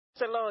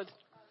the Lord.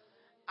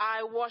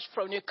 I watched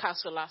from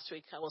Newcastle last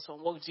week. I was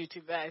on work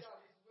duty there.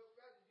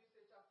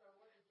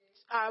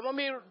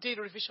 Mommy did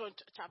revision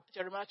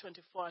Jeremiah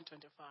 24 and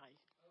 25.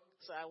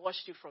 So I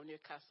watched it from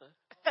Newcastle.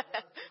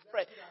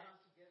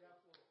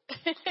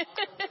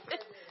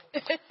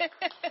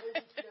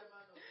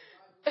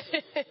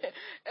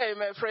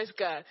 Amen. Praise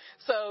God.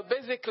 So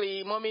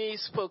basically, Mommy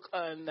spoke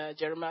on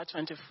Jeremiah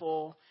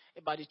 24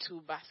 about the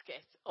two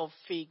baskets of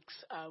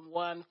figs.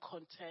 One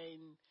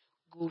contained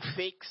good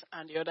figs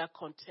and the other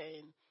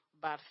contained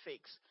bad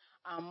figs.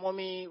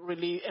 Mommy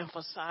really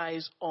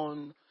emphasized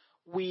on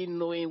we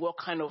knowing what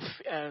kind of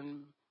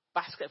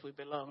basket we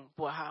belong.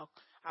 But our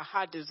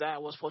heart desire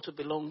was for to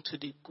belong to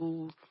the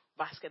good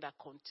basket that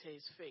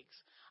contains figs.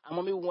 And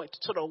Mommy went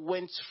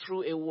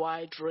through a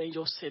wide range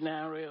of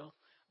scenario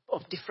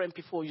of different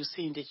people you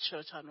see in the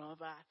church and all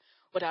that.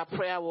 But our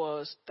prayer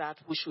was that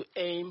we should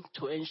aim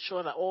to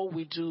ensure that all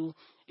we do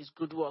is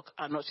good work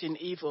and not in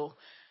evil.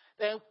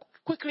 Then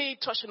quickly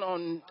touching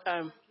on...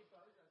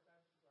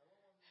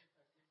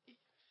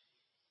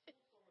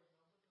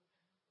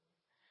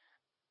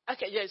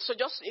 Okay, yeah, so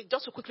just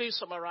to quickly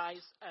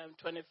summarize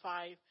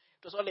 25, it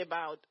was all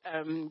about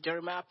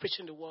Jeremiah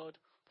preaching the word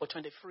for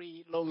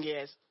 23 long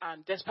years.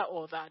 And despite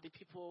all that, the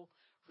people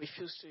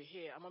refused to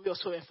hear. And Mommy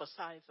also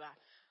emphasized that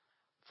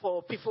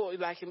for people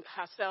like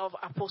herself,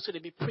 Apostle,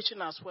 to be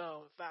preaching as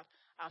well, that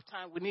at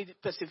times we need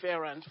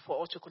perseverance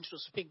for us to continue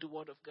to speak the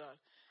word of God.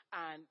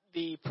 And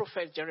the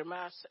prophet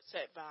Jeremiah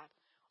said that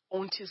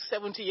until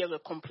 70 years are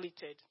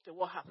completed, then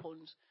what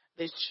happens?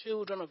 The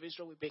children of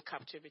Israel will be in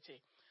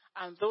captivity.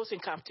 And those in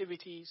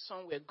captivity,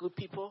 some were good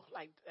people,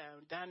 like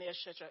Daniel,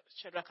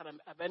 Shadrach,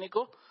 and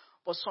Abednego,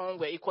 but some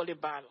were equally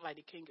bad, like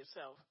the king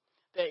himself.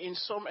 In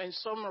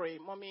summary,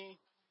 Mommy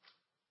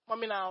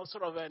now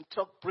sort of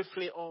talk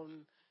briefly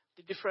on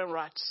the different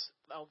rights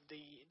of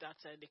the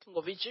king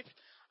of Egypt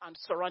and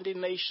surrounding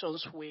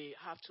nations we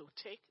have to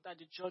take, that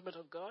the judgment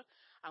of God.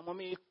 And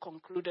Mommy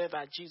concluded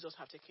that Jesus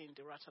have taken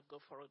the wrath of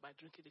God for us by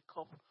drinking the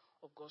cup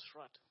of God's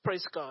wrath.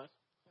 Praise God.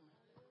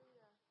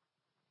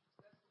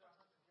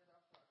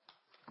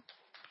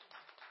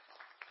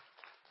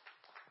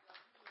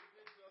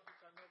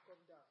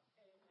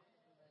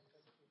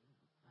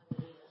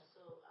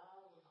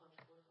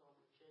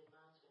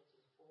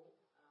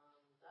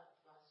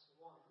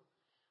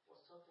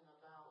 Talking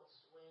about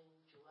when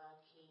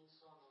Joachim,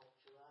 son of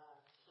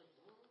Joachim,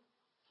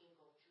 king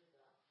of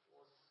Judah,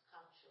 was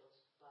captured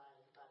by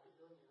the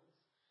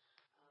Babylonians,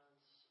 and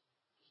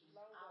his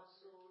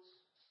household,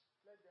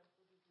 let them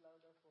put it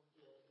louder for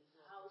me. Yeah, his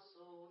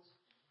household,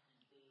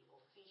 the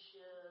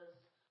officials,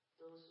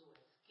 those who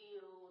were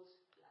skilled,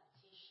 the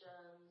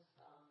artisans,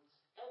 and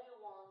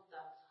everyone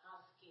that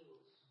has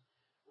skills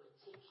were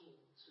taken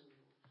to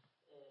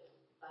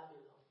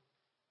Babylon.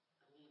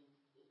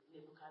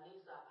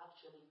 Nebuchadnezzar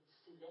actually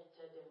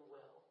selected them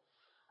well.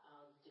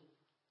 The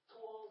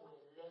poor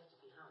were left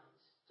behind.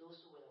 Those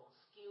who were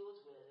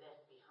unskilled were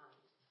left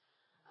behind.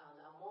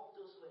 And among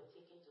those who were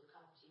taken to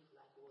captive,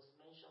 like was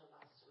mentioned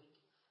last week,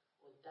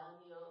 were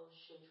Daniel,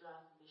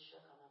 Shadrach,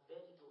 Meshach, and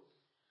Abednego.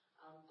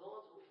 And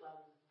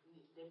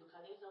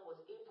Nebuchadnezzar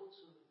was able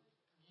to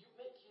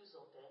make use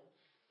of them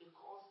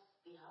because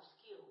they have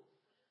skill.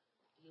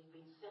 They've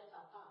been set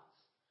apart.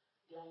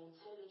 They are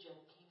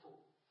intelligent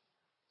people.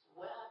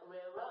 Whereas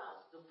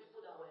the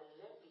people that were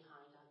left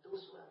behind are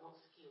those who are not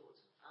skilled.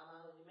 And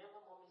I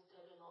remember Mommy's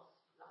telling us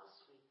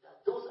last week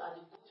that those are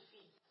the good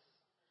figs.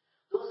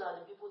 Those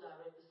are the people that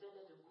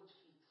represented the good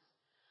figs.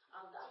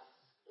 And that's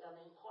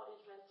an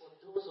encouragement for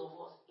those of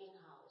us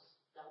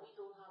in-house, that we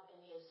don't have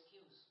any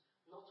excuse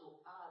not to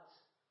add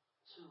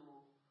to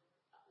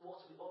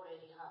what we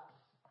already have.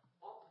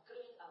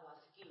 Upgrade our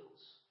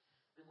skills.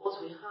 Because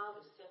we have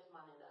a set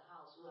man in the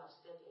house who has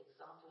set the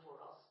example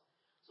for us.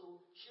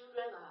 So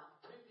children are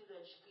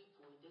privileged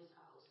people in this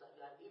house, that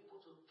you are able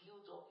to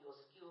build up your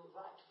skill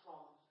right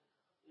from,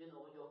 your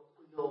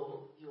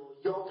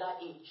younger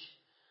age.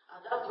 And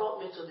that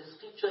brought me to the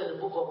scripture in the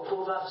book of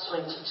Proverbs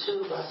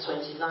 22, verse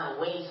 29,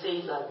 where he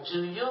says that,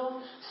 do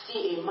you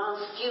see a man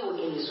skilled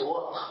in his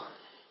work?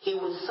 He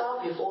will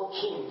serve before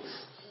kings.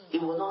 He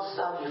will not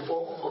serve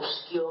before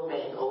obscure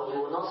men, or he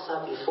will not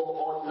serve before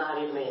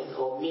ordinary men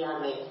or mere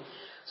men.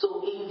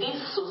 So in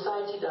this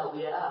society that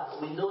we are,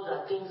 we know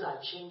that things are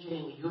changing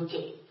in the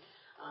UK.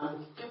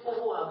 And people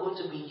who are going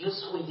to be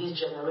useful in this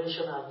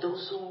generation are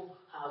those who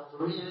have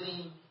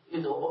really,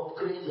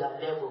 upgraded their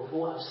level,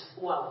 who have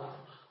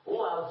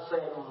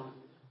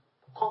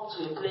come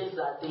to a place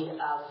that they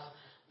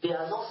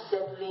are not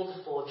settling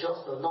for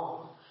just the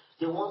norm.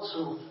 They want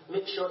to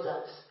make sure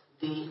that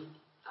they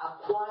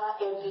acquire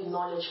every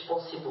knowledge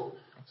possible,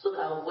 so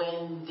that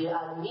when they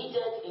are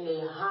needed in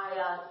a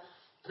higher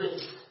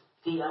place,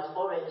 they have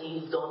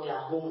already done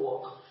their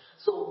homework.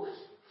 So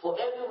for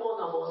every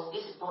one of us,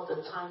 this is not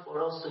the time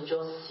for us to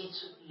just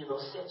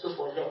settle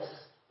for less.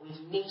 We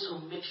need to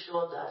make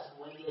sure that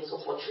when there is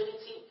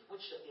opportunity,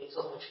 which there is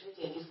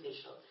opportunity in this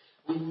nation,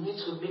 we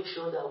need to make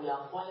sure that we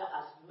acquire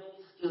as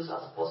many skills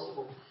as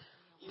possible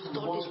if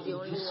we want to be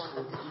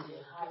useful in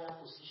a higher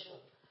position,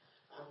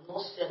 and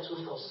not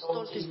settle for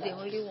Salt something is the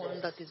only one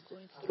that is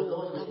going and the through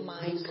Lord her will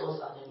mind. use us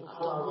and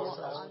empower us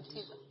as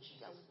we do so in Jesus'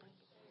 name.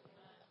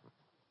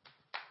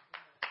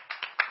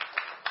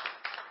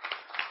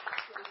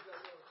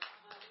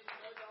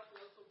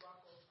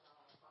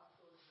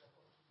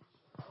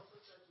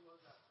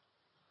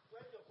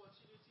 When the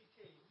opportunity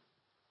came,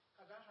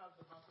 can I have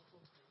the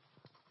microphone, please?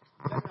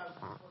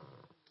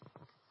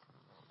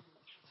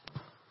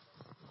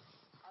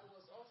 I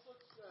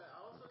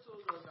also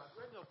told us that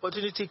when the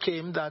opportunity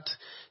came that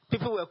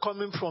people were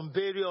coming from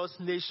various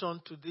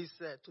nations to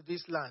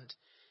this land,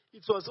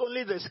 it was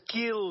only the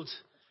skilled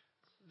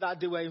that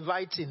they were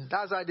inviting.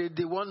 That's why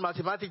they want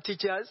mathematics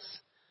teachers,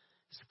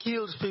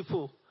 skilled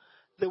people.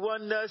 They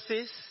want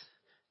nurses.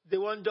 They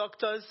want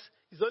doctors.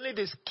 It's only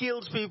the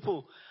skilled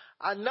people.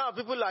 And now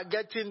people are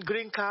getting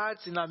green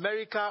cards in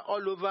America,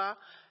 all over,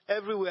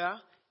 everywhere.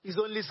 It's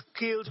only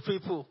skilled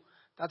people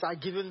that are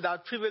given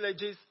that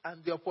privileges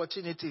and the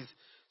opportunities.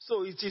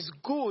 So it is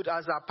good,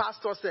 as our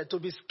pastor said, to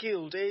be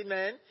skilled.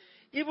 Amen.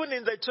 Even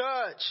in the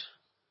church,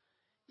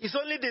 it's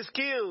only the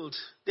skilled.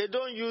 They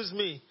don't use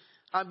me.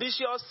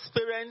 Ambitious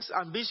parents,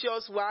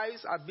 ambitious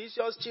wives,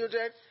 ambitious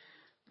children.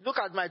 Look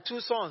at my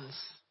two sons.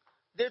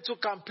 They too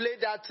can play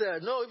that.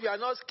 No, if you are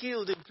not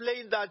skilled in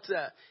playing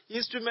that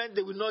instrument,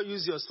 they will not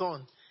use your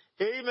son.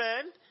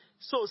 Amen.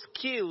 So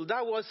skilled,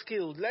 that was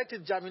skilled. Let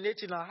it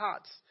germinate in our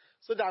hearts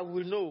so that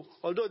we know.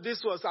 Although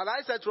this was, and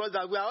I said to us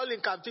that we are all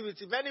in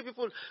captivity. Many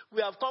people,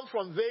 we have come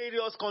from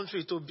various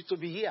countries to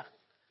be here.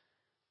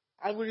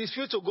 And we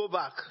refuse to go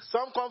back.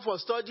 Some come for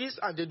studies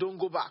and they don't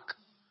go back.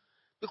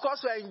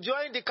 Because we are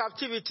enjoying the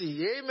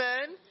captivity.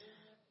 Amen.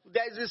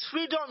 There is this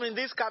freedom in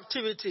this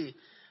captivity.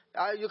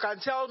 You can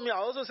tell me, I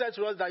also said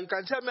to us that you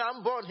can tell me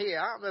I'm born here,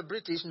 I'm a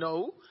British.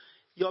 No.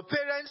 Your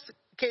parents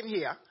came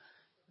here.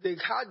 They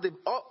had the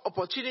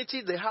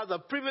opportunity, they had the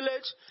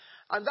privilege,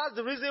 and that's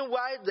the reason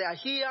why they are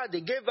here. They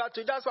gave that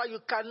to you. That's why you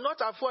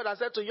cannot afford, I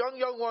said to young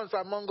ones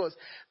among us,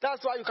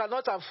 that's why you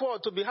cannot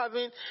afford to be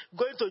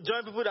going to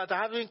join people that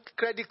are having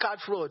credit card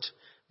fraud.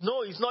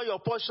 No, it's not your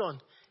portion.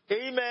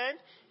 Amen.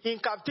 In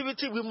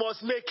captivity, we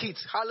must make it.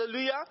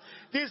 Hallelujah.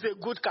 This is a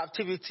good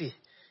captivity.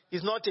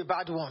 It's not a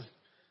bad one.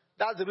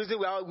 That's the reason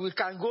why we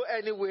can go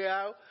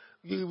anywhere.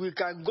 We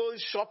can go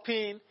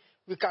shopping.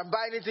 We can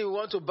buy anything we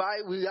want to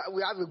buy. We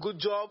have a good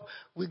job.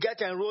 We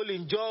get enrolled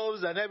in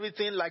jobs and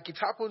everything like it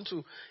happened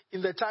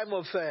in the time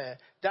of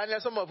Daniel.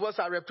 Some of us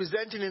are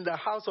representing in the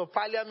House of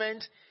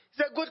Parliament.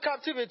 It's a good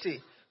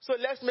captivity. So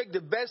let's make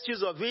the best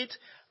use of it.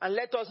 And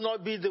let us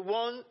not be the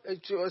one,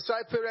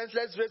 parents,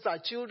 let's raise our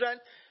children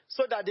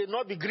so that they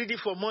not be greedy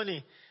for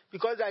money.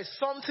 Because there is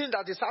something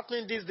that is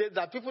happening these days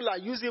that people are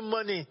using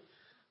money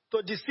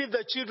to deceive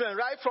the children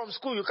right from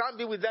school. You can't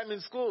be with them in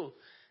school.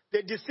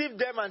 They deceive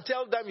them and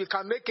tell them you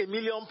can make £1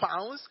 million.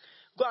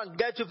 Go and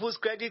get people's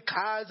credit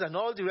cards and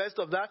all the rest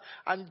of that.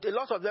 And a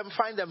lot of them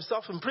find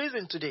themselves in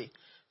prison today.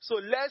 So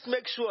let's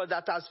make sure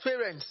that as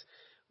parents,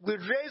 we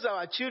raise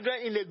our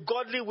children in a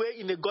godly way,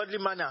 in a godly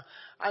manner.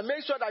 And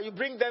make sure that you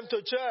bring them to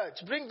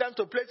church. Bring them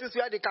to places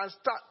where they can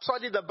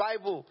study the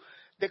Bible.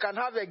 They can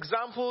have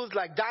examples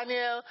like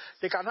Daniel.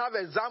 They can have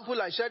examples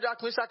like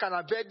Shadrach, Meshach, and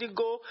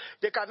Abednego.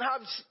 They can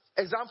have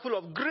example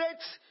of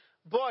great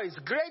boys,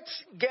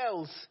 great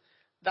girls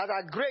that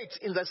are great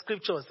in the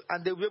scriptures,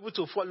 and they'll be able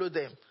to follow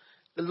them.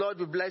 The Lord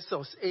will bless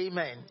us.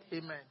 Amen.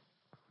 Amen.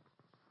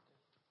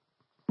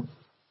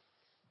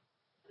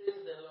 Praise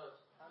the Lord.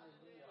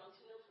 Continue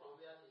from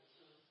where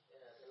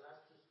the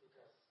last two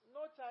speakers.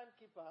 No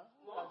timekeeper.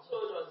 Mom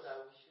told us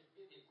that we should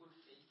be the good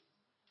faith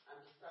and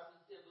be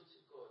serviceable to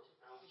God,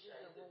 and we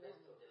shall eat the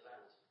best of the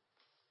land.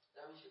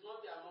 That we should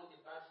not be among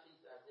the bad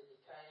faith as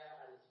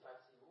Zedekiah and his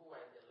party who were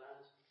in the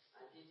land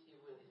and did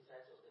evil in the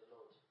sight of the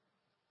Lord.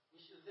 We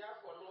should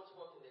therefore not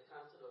walk in the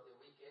counsel of the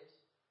wicked.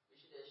 We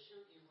should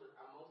eschew evil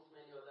amongst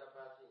many other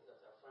bad things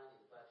that are found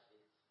in bad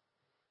faith.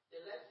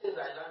 The lessons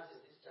I learned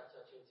in this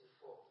chapter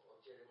 24 of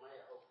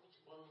Jeremiah, of which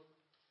mommy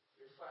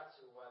referred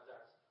to, was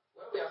that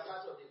when we are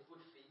part of the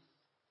good faith,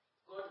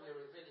 God will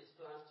reveal his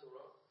plans to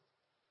us.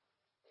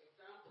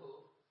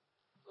 Example,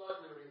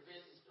 God will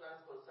reveal his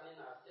plans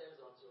concerning ourselves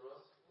unto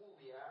us, who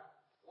we are,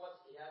 what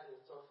he has in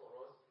store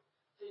for us,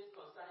 things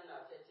concerning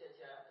our 30th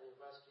year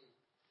anniversary.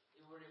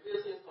 He will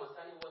reveal things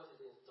concerning what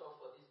is in store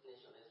for this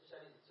nation,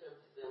 especially the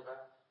 12th December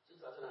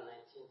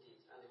 2019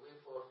 date and the way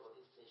forward for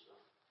this nation.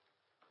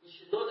 We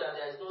should know that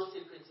there is no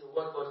secret in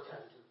what God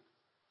can do.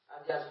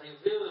 As he has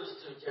revealed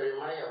to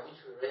Jeremiah,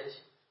 which we read,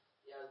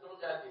 he has done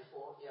that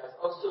before. We can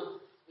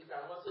also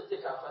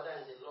take our father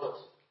in the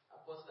Lord,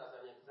 Apostle,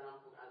 as an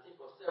example, and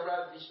think of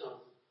several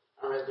visions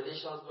and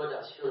revelations God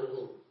has shown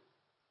him.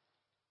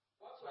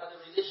 What were the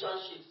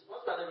relationships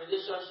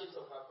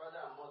of our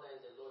father and mother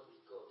in the Lord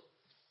with God?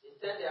 They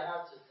said they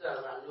have to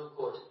serve and know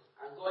God,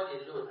 and God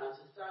alone, and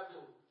to serve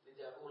him with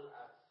their whole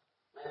heart.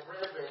 My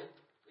brethren,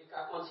 we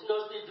can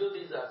continuously do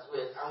this as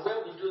well. And when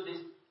we do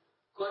this,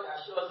 God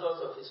assures us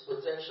of his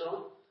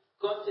protection.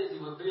 God says he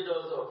will build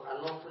us up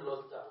and not pull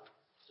us down.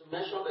 To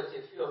mention but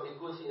a few of the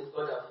good things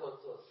God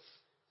affords us.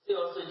 See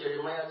also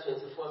Jeremiah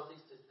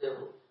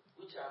 24:6-7,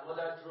 which our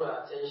mother drew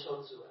our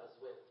attention to as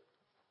well.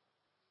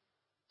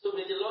 So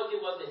may the Lord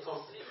give us a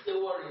complete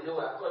day-war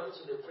renewal according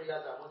to the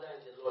prayers our mother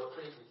and the Lord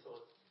prayed with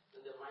us.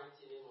 In the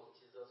mighty name of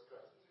Jesus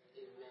Christ.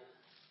 Amen.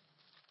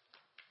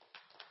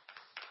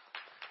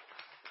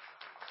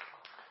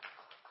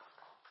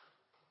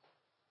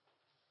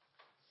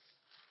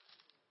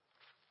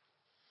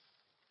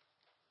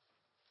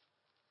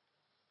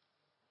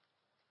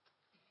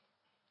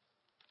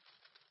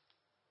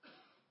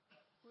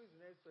 Who is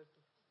the next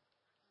person?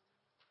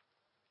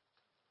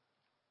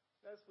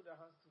 Let's put our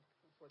hands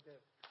for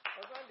them.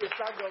 But when they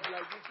stand up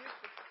like this,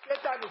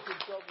 Satan is in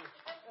trouble.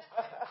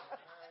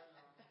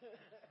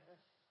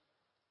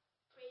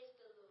 Praise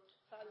the Lord.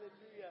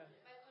 Hallelujah.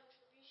 My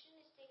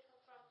contribution is taken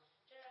from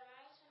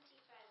Jeremiah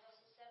 25,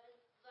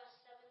 verse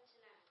 7 to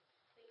 9,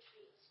 which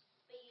reads,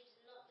 "But you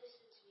did not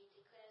listen to me,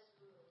 declares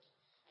the Lord,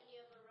 and you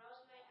have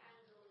aroused my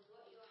anger with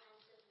what your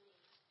hands have made,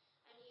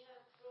 and you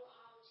have brought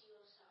harm to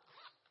yourselves.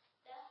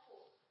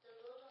 Therefore, the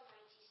Lord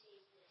Almighty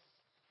says this,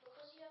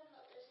 because you have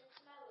not listened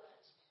to my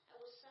words, I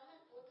will summon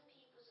all the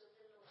peoples of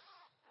the north,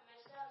 and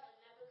myself and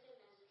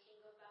Nebuchadnezzar, king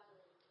of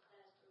Babylon,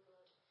 declares the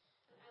Lord,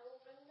 and I will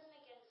bring them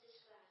against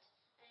this land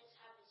and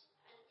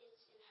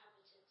its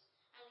inhabitants,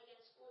 and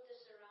against all the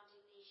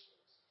surrounding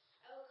nations.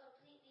 I will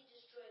completely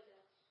destroy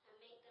them and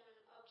make them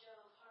an object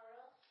of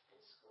horror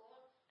and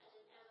scorn and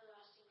an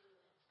everlasting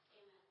ruin."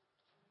 Amen.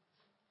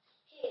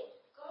 Here,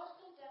 God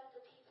condemned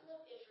the people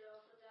of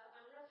Israel for their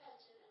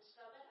unrepentant and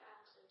stubborn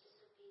acts of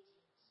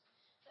disobedience.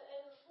 For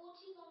over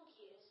 40 long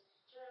years,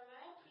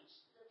 Jeremiah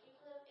preached to the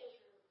people of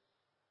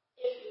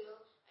Israel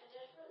and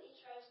desperately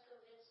tried to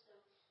convince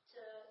them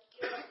to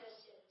give up their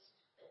sins,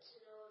 but to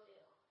no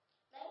avail.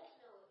 Like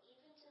Noah,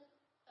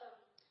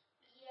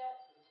 yet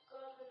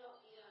God will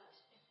not be heard.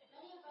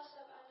 Many of us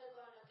have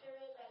undergone a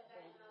period like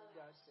that in our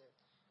lives,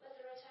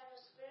 whether a time of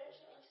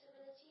spiritual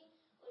instability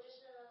or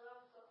just an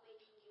alarm clock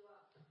waking you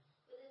up.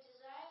 With a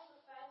desire for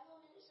 5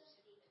 more minutes of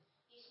sleep,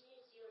 you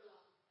snooze the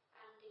alarm,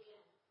 and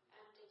again,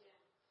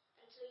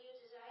 until your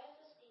desire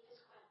for sleep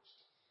is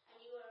quenched,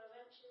 and you are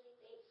eventually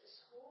late for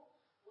school,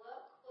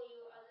 work, or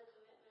your other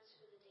commitments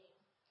for the day.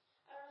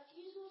 A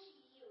refusal to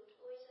yield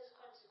always has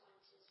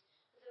consequences,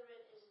 whether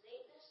it is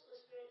lateness or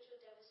spiritual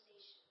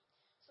devastation.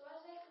 So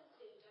as I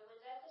conclude, I would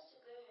like us to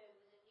go home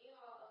with a new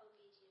heart of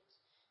obedience,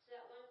 so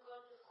that when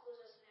God calls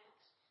us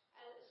next,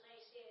 as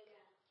I say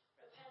again,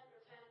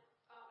 repent,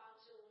 our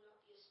answer will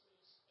not be a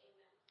snooze.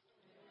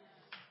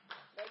 Amen.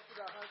 Let's put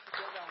our hands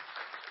together.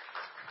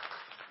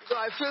 So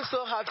I feel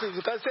so happy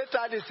because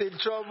Satan is in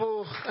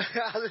trouble.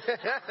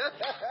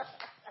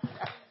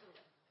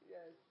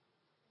 Yes.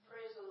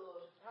 Praise the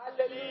Lord.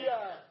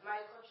 Hallelujah.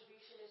 My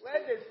contribution is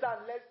When they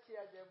stand, let's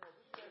cheer them up.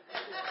 Yes.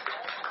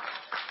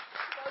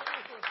 When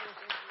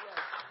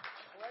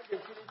they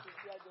finish, to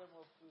cheer them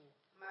up too.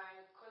 My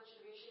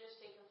contribution is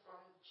taken from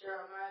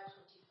Jeremiah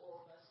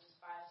 24, verses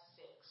 5 to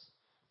 6.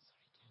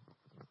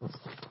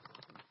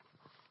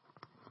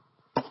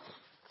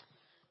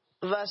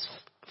 Verse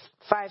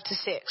 5 to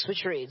 6,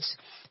 which reads,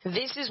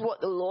 "This is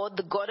what the Lord,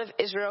 the God of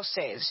Israel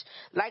says.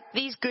 Like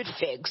these good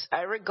figs,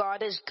 I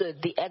regard as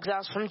good the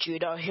exiles from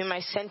Judah, whom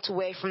I sent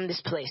away from this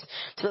place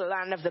to the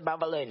land of the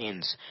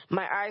Babylonians.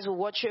 My eyes will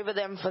watch over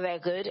them for their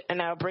good,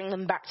 and I will bring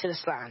them back to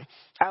this land.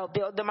 I will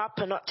build them up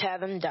and not tear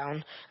them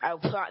down. I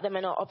will plant them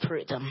and not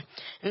uproot them."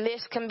 And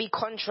this can be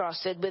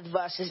contrasted with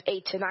verses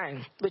 8 to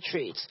 9, which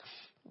reads,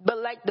 "But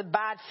like the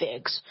bad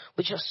figs,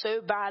 which are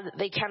so bad that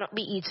they cannot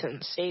be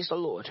eaten, says the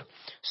Lord,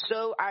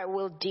 so I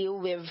will deal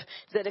with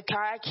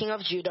Zedekiah king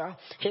of Judah,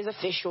 his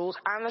officials,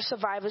 and the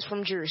survivors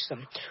from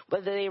Jerusalem,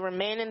 whether they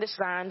remain in this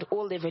land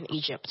or live in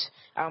Egypt.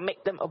 I'll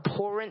make them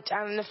abhorrent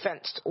and an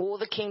offense to all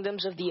the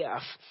kingdoms of the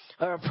earth,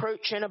 a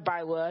reproach and a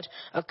byword,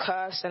 a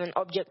curse and an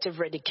object of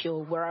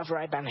ridicule wherever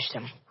I banish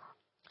them."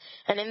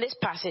 And in this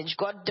passage,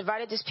 God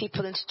divided his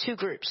people into 2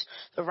 groups,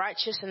 the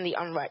righteous and the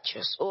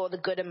unrighteous, or the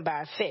good and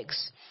bad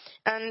figs.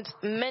 And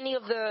many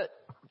of the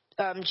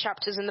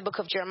chapters in the book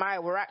of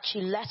Jeremiah were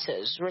actually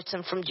letters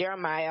written from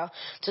Jeremiah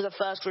to the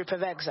first group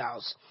of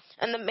exiles.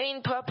 And the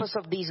main purpose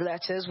of these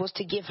letters was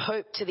to give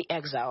hope to the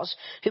exiles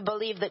who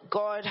believed that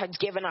God had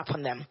given up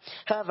on them.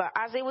 However,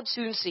 as they would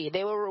soon see,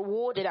 they were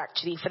rewarded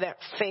actually for their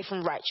faith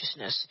and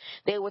righteousness.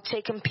 They were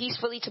taken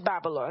peacefully to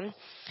Babylon,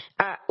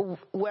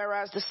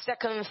 whereas the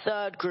second and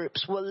third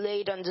groups were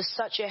laid under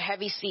such a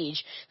heavy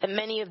siege that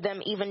many of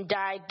them even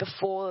died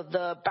before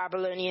the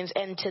Babylonians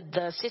entered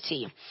the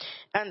city.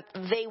 And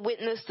they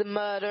witnessed the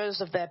murders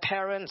of their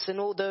parents and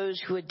all those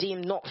who were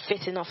deemed not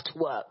fit enough to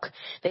work.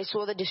 They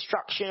saw the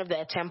destruction of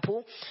their temple,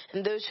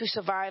 and those who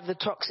survived the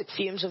toxic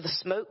fumes of the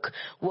smoke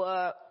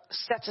were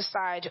set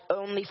aside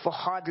only for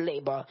hard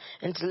labor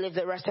and to live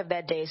the rest of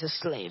their days as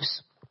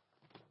slaves.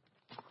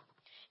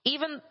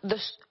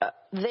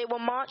 They were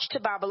marched to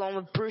Babylon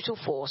with brutal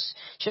force,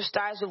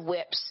 chastised with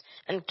whips,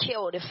 and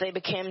killed if they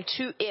became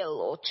too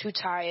ill or too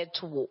tired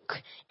to walk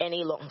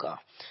any longer.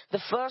 The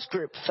first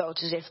group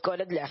felt as if God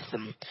had left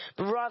them,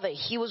 but rather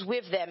he was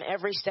with them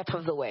every step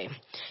of the way.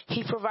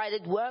 He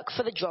provided work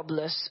for the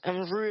jobless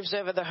and roofs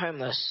over the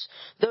homeless.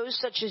 Those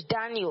such as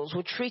Daniel's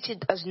were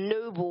treated as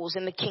nobles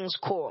in the king's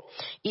court,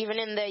 even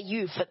in their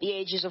youth at the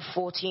ages of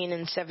 14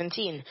 and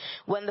 17,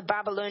 when the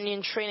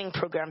Babylonian training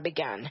program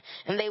began,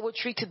 and they were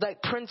treated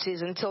like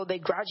princes until they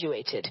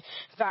graduated.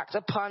 In fact,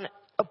 upon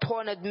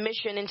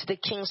admission into the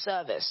king's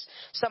service,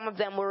 some of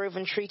them were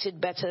even treated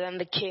better than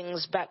the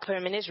kings back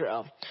home in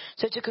Israel.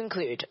 So to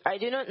conclude, I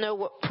do not know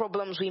what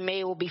problems we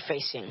may all be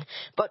facing,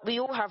 but we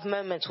all have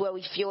moments where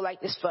we feel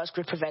like this first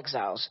group of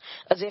exiles,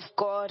 as if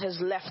God has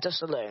left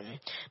us alone.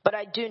 But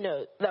I do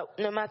know that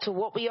no matter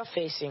what we are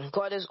facing,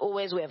 God is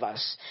always with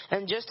us.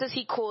 And just as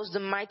he caused the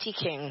mighty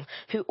king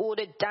who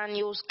ordered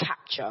Daniel's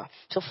capture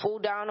to fall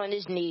down on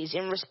his knees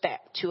in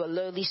respect to a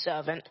lowly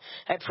servant,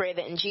 I pray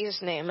that in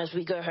Jesus' name, as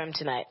we go home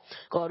tonight,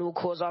 God will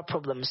cause our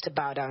problems to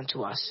bow down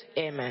to us.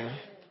 Amen.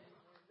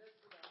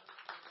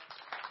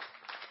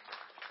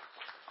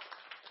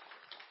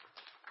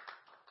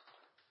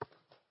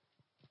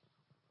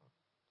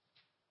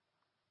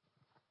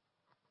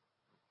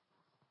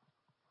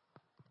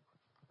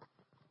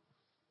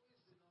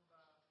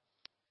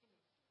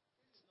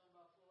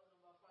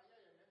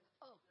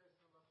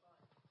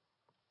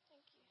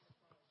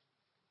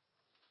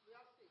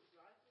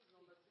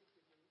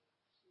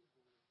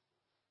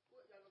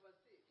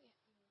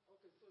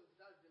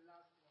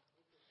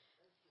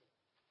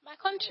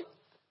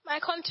 My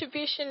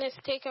contribution is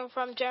taken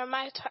from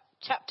Jeremiah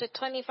chapter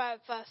 25,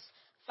 verse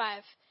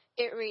 5.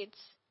 It reads,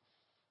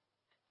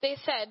 "They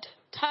said,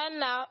 'Turn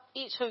now,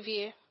 each of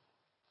you,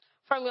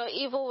 from your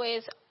evil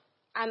ways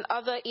and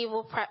other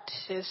evil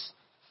practices,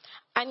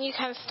 and you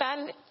can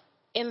stand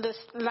in this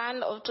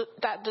land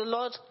that the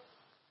Lord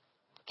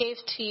gave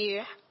to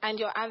you and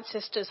your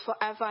ancestors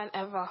forever and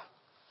ever.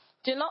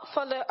 Do not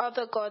follow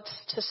other gods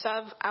to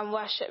serve and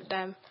worship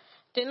them.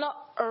 Do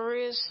not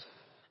arouse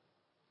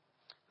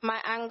my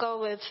anger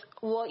with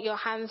what your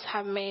hands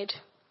have made.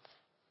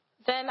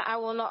 Then I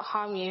will not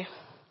harm you.'"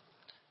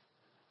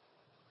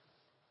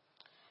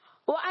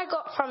 What I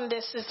got from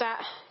this is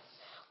that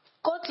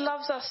God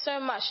loves us so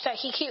much that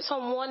he keeps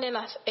on warning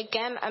us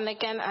again and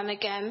again and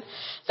again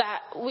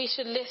that we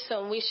should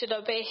listen, we should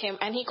obey him.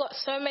 And he got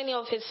so many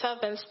of his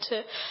servants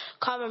to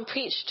come and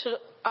preach to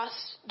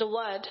us the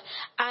word.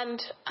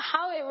 And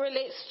how it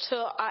relates to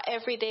our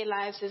everyday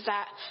lives is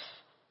that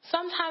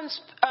sometimes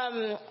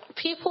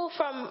people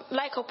from,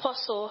 like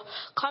Apostle,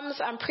 comes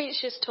and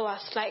preaches to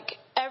us like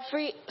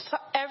every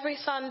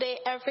Sunday,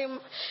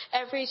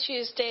 every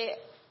Tuesday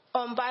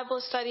on Bible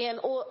study and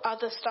all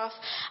other stuff.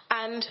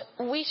 And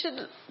we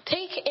should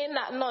take in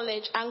that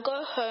knowledge and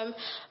go home,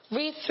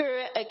 read through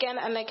it again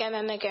and again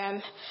and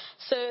again,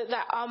 so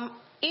that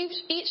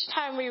each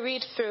time we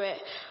read through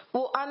it,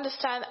 we'll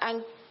understand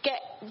and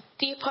get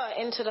deeper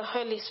into the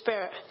Holy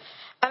Spirit.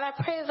 And I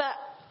pray that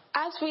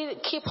as we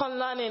keep on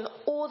learning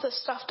all the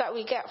stuff that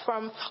we get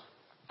from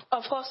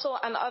Apostle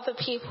and other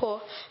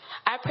people,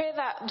 I pray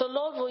that the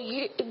Lord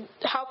will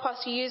help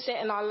us use it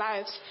in our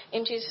lives.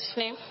 In Jesus'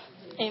 name,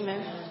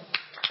 amen.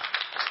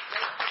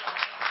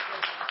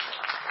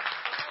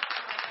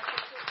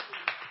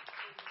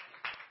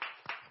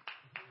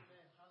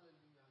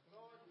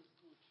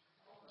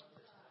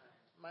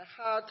 My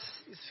heart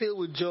is filled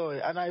with joy,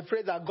 and I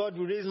pray that God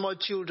will raise more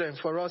children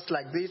for us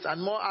like this,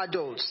 and more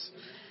adults,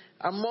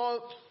 and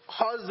more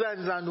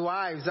husbands and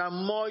wives,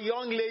 and more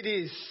young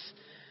ladies,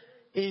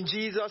 in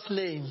Jesus'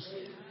 name.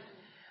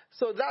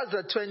 So that's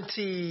the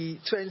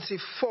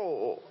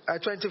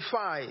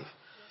 25.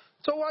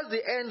 Towards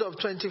the end of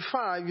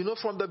 25,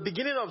 from the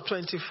beginning of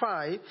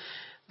 25,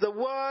 the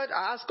word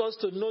asks us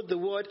to note the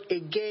word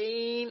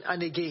again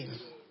and again,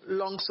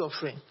 long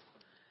suffering.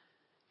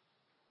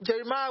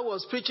 Jeremiah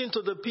was preaching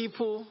to the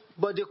people,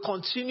 but they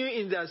continue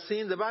in their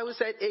sin. The Bible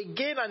said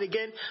again and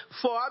again,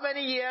 for how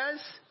many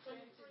years?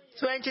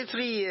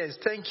 23 years.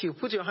 Thank you.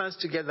 Put your hands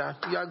together.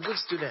 You are a good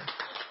student.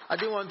 I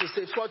didn't want to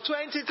say for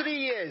 23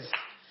 years.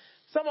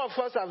 Some of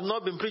us have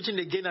not been preaching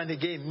again and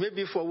again.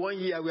 Maybe for 1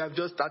 year we have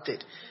just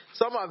started.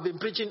 Some have been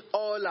preaching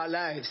all our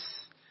lives.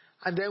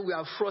 And then we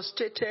are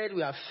frustrated,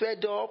 we are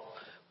fed up.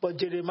 But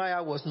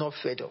Jeremiah was not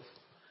fed up.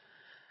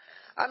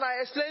 And I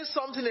explained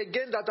something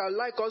again that I'd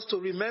like us to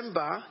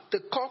remember, the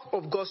cup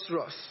of God's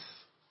wrath.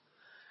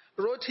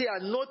 Wrote here,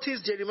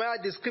 notice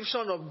Jeremiah's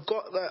description of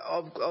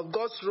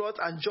God's wrath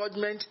and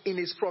judgment in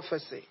his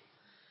prophecy.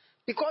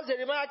 Because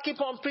Jeremiah keep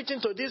on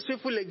preaching to these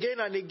people again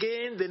and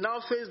again, they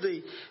now face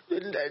the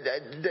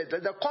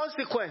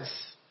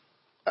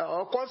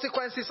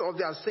consequences of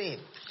their sin.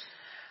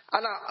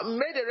 And I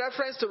made a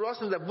reference to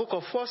us in the book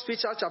of 1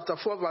 Peter chapter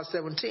 4 verse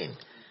 17.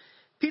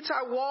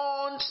 Peter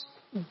warned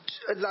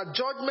that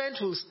judgment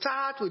will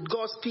start with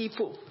God's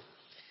people.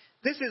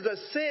 This is the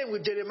same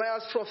with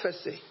Jeremiah's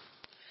prophecy.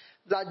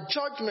 That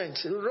judgment,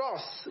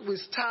 wrath, will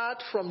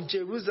start from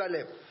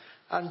Jerusalem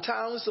and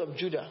towns of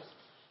Judah.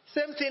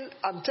 Same thing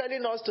I'm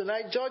telling us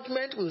tonight,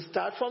 judgment will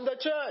start from the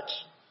church,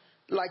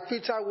 like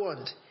Peter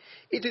warned.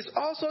 It is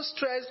also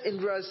stressed in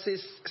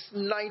verses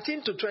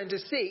 19 to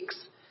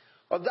 26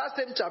 of that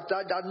same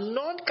chapter that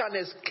none can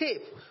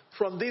escape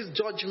from this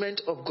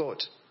judgment of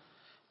God.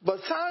 But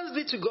thanks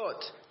be to God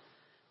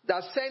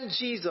that sent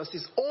Jesus,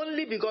 his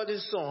only begotten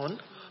Son,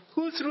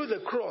 who through the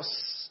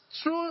cross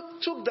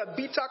took the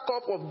bitter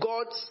cup of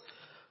God's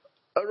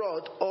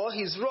wrath, or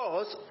his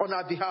wrath, on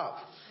our behalf,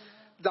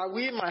 that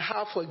we might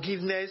have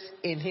forgiveness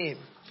in him.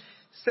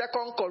 2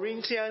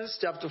 Corinthians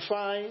chapter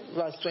 5,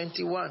 verse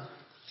 21.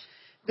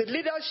 The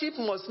leadership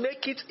must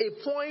make it a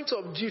point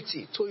of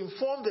duty to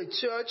inform the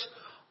church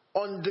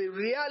on the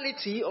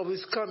reality of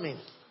his coming,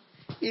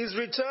 his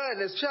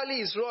return, especially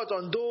his wrath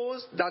on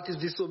those that is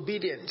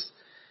disobedient.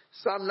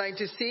 Psalm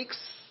 96,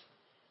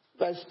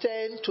 verse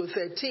 10 to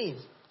 13.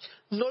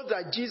 Note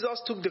that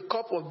Jesus took the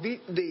cup of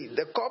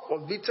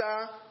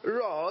bitter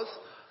wrath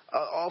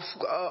of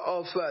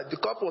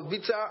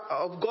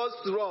God's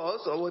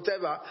wrath or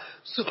whatever,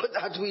 so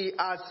that we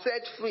are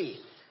set free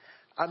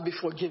and be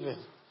forgiven.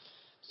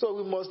 So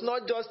we must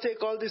not just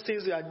take all these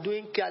things we are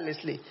doing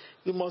carelessly.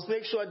 We must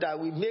make sure that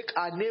we make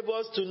our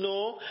neighbors to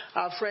know,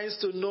 our friends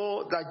to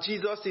know that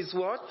Jesus is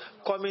what?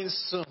 Coming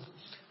soon.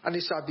 And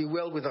it shall be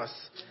well with us.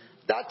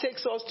 That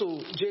takes us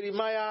to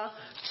Jeremiah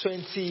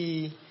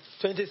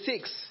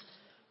 26.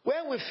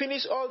 When we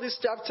finish all these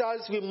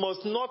chapters, we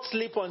must not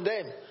sleep on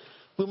them.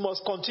 We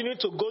must continue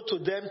to go to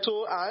them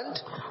to and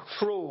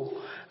fro.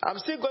 I'm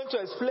still going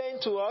to explain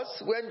to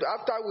us,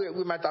 after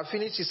we might have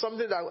finished, it's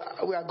something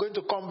that we are going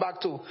to come back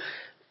to.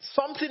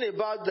 Something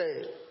about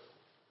the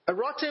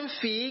rotten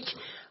fig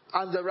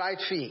and the right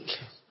fig.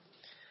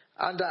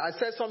 And I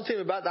said something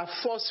about that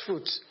first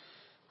fruit.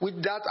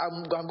 With that,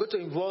 I'm going to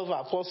involve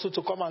our apostle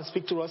to come and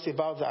speak to us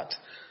about that.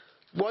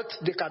 What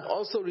they can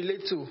also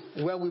relate to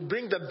when we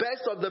bring the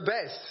best of the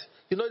best.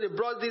 You know, they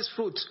brought this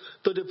fruit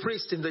to the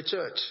priest in the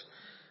church.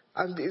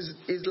 And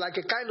it's like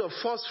a kind of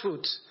first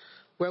fruit.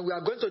 When we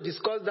are going to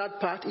discuss that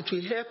part, it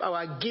will help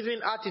our giving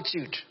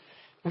attitude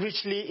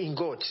richly in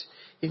God.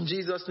 In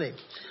Jesus' name.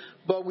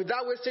 But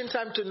without wasting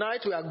time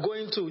tonight, we are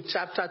going to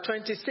chapter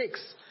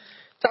 26.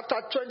 Chapter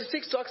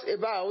 26 talks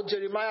about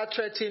Jeremiah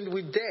threatened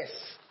with death.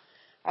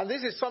 And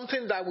this is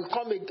something that will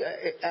come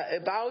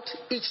about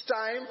each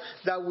time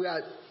that we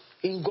are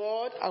in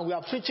God and we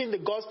are preaching the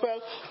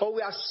gospel or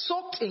we are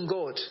soaked in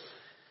God.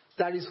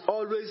 There is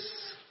always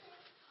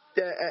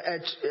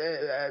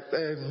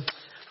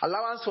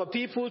allowance for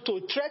people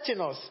to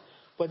threaten us.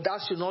 But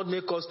that should not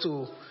make us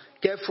to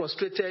get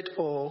frustrated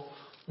or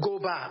go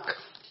back.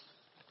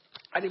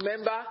 I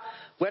remember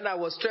when I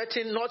was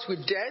threatened not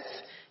with death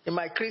in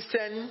my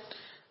Christian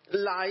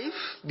life,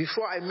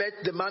 before I met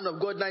the man of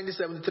God in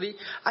 1973,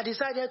 I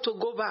decided to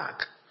go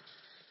back.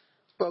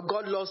 But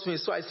God loves me,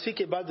 so I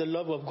speak about the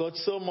love of God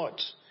so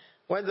much.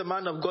 When the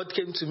man of God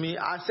came to me,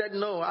 I said,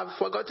 no, I've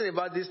forgotten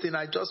about this thing.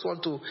 I just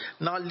want to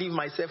now live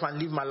myself and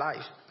live my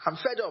life. I'm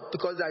fed up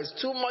because there is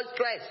too much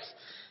stress.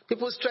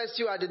 People stress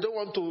you and they don't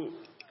want to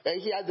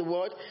hear the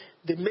word.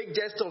 They make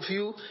jest of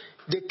you.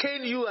 They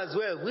cane you as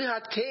well. We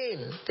had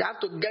cane. They have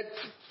to get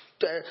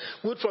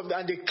wood from them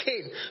and they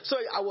cane. So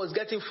I was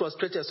getting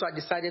frustrated, so I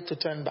decided to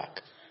turn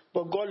back.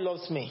 But God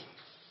loves me.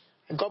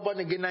 I got born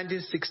again in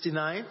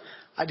 1969.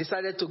 I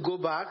decided to go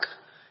back,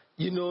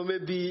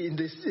 maybe in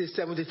the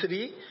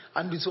 73.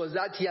 And it was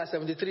that year,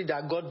 73,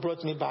 that God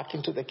brought me back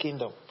into the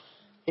kingdom.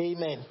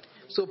 Amen.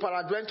 So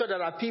peradventure,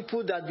 there are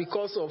people that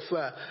because of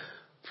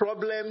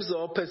problems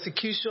or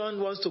persecution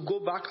wants to go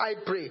back. I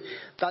pray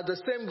that the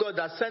same God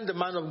that sent the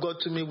man of God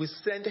to me will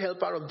send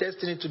helper of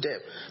destiny to them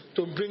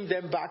to bring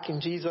them back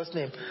in Jesus'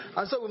 name.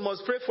 And so we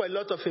must pray for a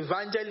lot of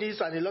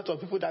evangelists and a lot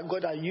of people that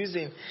God are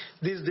using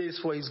these days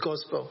for his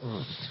gospel.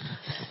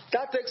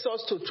 That takes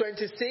us to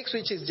 26,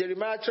 which is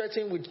Jeremiah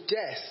threatening with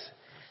death.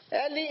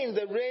 Early in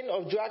the reign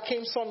of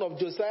Joachim, son of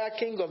Josiah,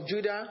 king of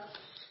Judah,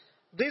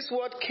 this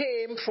word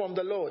came from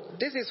the Lord.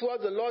 This is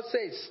what the Lord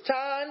says: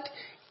 stand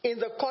in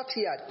the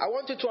courtyard. I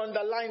want you to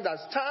underline that.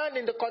 Stand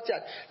in the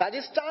courtyard. That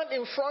is, stand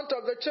in front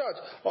of the church,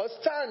 or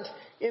stand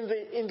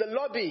in the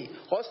lobby,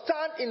 or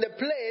stand in the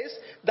place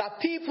that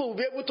people will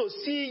be able to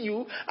see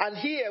you and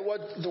hear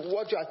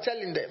what you are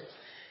telling them.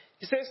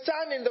 He says,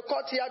 stand in the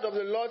courtyard of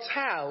the Lord's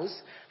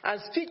house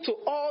and speak to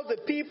all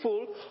the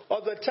people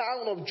of the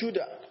town of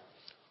Judah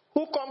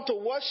who come to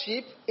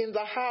worship in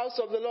the house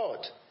of the Lord.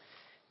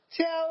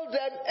 Tell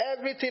them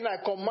everything I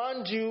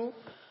command you.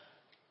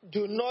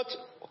 Do not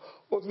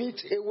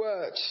omit a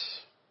word.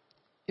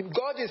 If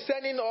God is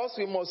sending us,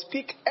 we must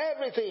speak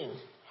everything.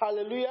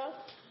 Hallelujah.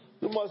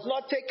 We must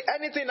not take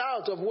anything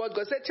out of what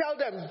God said. Tell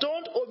them,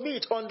 don't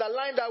omit,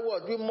 underline that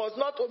word. We must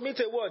not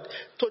omit a word.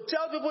 To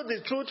tell people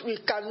the truth, we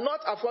cannot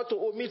afford to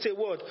omit a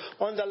word.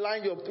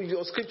 Underline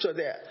your scripture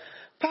there.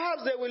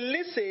 Perhaps they will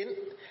listen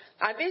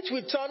and each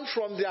will turn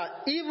from their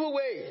evil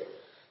way.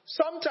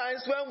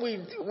 Sometimes when we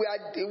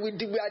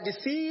are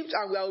deceived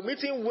and we are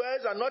omitting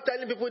words and not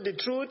telling people the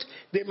truth,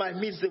 they might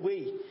miss the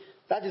way.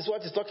 That is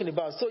what he's talking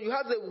about. So you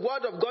have the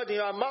word of God in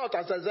your mouth,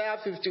 as Isaiah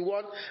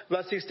 51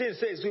 verse 16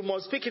 says. We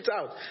must speak it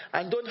out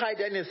and don't hide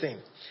anything.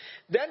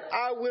 Then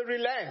I will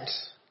relent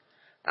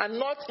and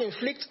not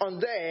inflict on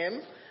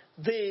them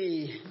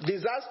the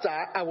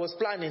disaster I was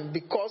planning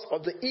because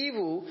of the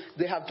evil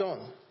they have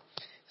done.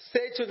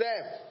 Say to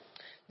them,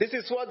 this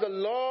is what the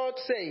Lord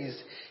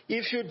says.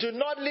 If you do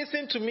not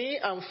listen to me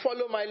and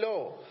follow my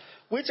law,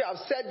 which I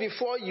have set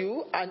before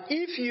you, and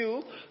if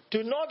you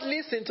do not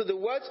listen to the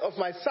words of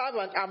my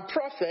servant and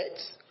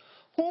prophets,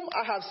 whom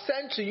I have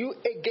sent to you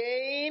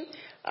again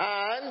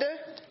and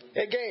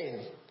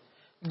again,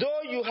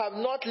 though you have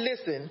not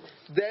listened,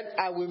 then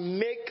I will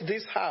make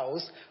this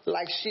house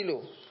like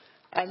Shiloh,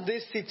 and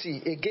this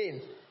city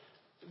again,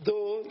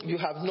 though you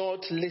have not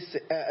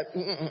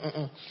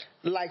listened,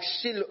 like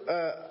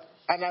Shiloh,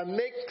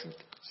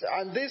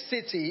 and this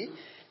city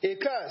a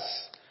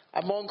curse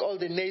among all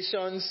the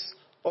nations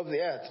of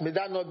the earth. May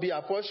that not be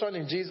our portion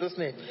in Jesus'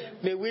 name.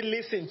 May we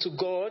listen to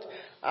God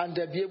and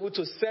be able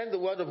to send the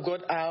word of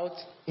God out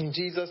in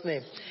Jesus'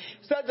 name.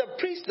 So the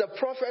priests, the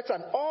prophets,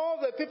 and all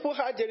the people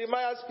heard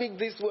Jeremiah speak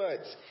these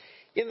words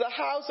in the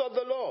house of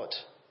the Lord.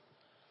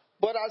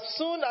 But as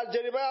soon as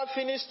Jeremiah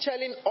finished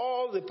telling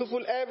all the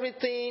people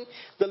everything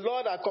the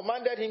Lord had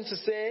commanded him to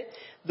say,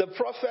 the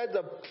prophet,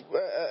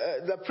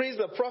 the priest,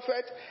 the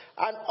prophet,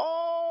 and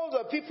all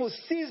the people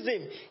seized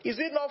him. Is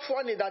it not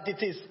funny that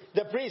it is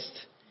the priest,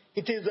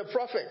 it is the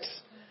prophet,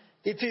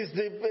 it is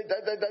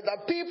the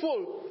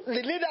people, the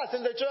leaders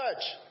in the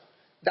church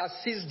that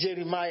seized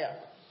Jeremiah?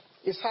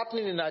 It's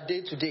happening in our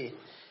day today.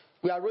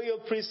 We are royal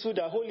priesthood,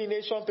 a holy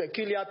nation,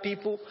 peculiar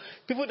people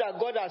that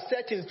God has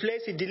set in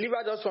place. He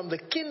delivered us from the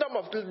kingdom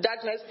of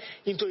darkness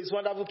into his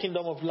wonderful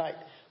kingdom of light.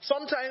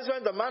 Sometimes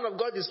when the man of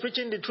God is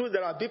preaching the truth,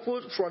 there are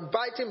people front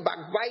biting,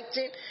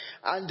 backbiting,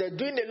 and they're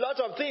doing a lot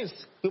of things.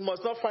 We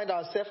must not find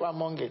ourselves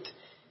among it.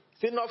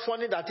 Is it not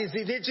funny that it's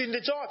in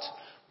the church?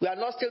 We are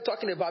not still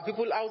talking about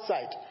people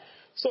outside.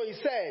 So he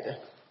said,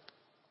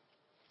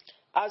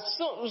 as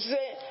soon as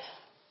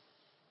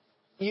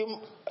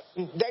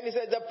then he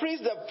said, the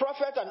priest, the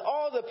prophet, and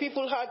all the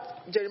people heard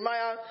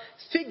Jeremiah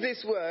speak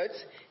these words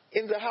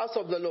in the house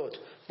of the Lord.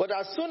 But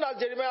as soon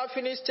as Jeremiah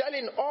finished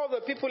telling all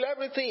the people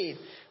everything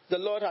the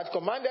Lord had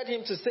commanded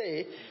him to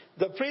say,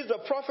 the priest, the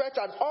prophet,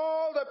 and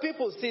all the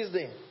people seized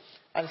him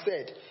and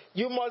said,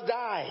 you must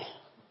die.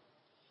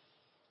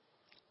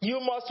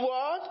 You must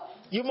what?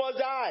 You must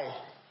die.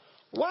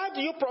 Why do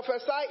you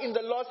prophesy in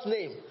the Lord's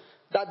name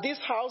that this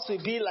house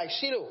will be like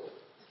Shiloh?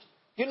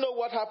 You know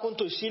what happened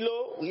to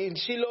Shiloh? In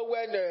Shiloh,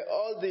 when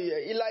all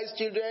the Eli's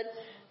children,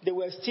 they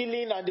were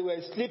stealing and they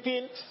were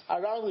sleeping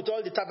around with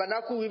all the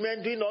tabernacle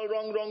women doing all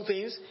wrong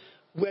things.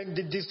 When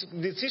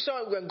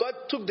when God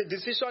took the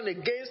decision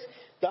against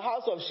the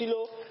house of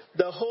Shiloh,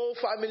 the whole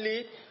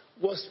family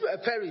was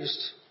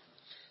perished.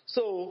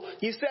 So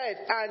he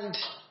said, and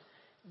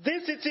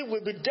this city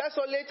will be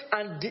desolate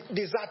and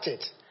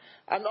deserted.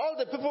 And all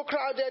the people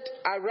crowded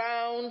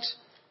around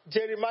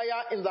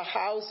Jeremiah in the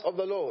house of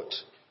the Lord.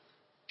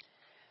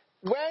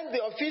 When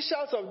the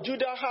officials of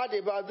Judah heard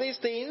about these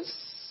things,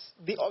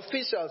 the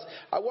officials,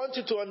 I want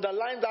you to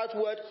underline that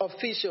word,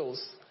 officials.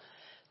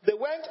 They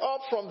went up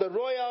from the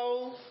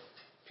royal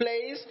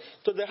place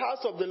to the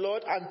house of the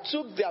Lord and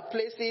took their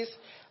places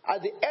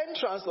at the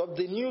entrance of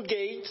the new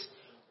gate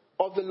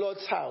of the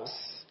Lord's house.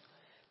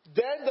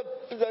 Then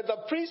the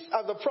priest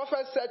and the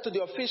prophet said to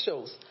the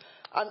officials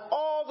and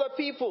all the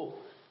people,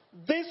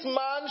 this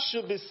man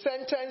should be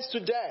sentenced to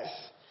death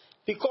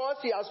because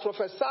he has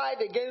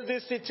prophesied against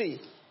this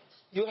city.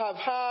 You have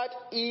heard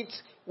it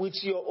with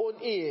your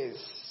own ears.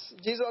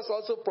 Jesus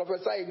also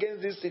prophesied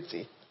against this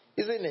city,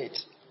 isn't it?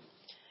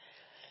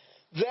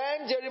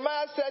 Then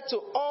Jeremiah said to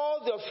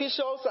all the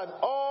officials and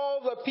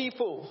all the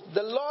people,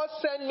 the Lord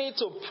sent me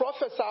to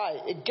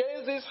prophesy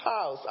against this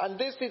house and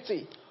this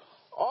city,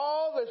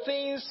 all the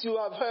things you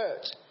have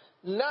heard.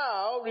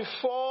 Now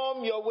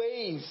reform your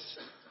ways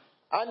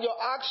and your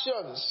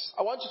actions.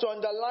 I want you to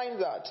underline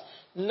that.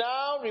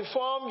 Now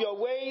reform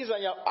your ways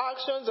and your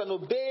actions and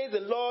obey the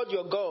Lord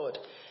your God.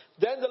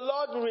 Then the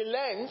Lord will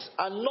relent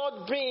and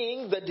not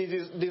bring the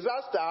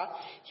disaster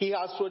he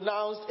has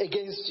pronounced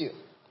against you.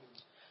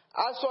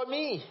 As for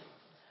me,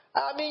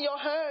 I am in your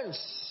hands.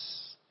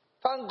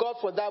 Thank God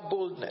for that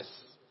boldness.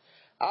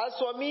 As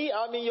for me,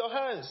 I am in your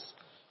hands.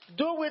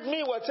 Do with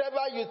me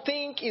whatever you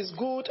think is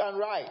good and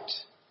right.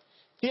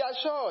 Be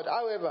assured,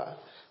 however,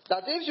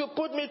 that if you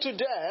put me to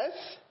death,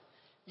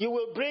 you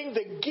will bring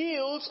the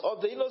guilt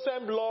of the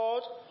innocent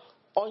blood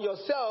on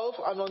yourself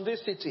and on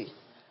this city,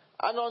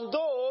 and on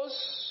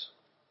those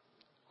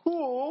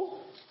who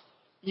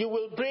you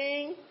will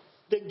bring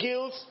the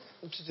guilt,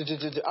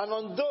 and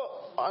on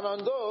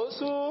those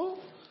who,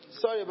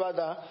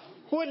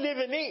 who live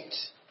in it.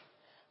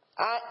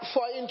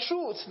 For in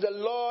truth, the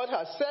Lord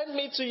has sent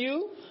me to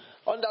you.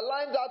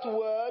 Underline that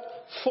word,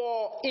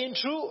 for in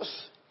truth.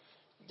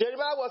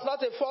 Jeremiah was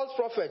not a false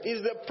prophet. He's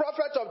the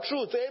prophet of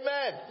truth.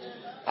 Amen.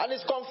 And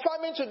he's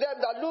confirming to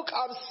them that, look,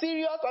 I'm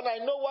serious and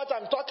I know what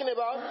I'm talking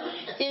about.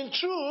 In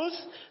truth,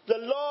 the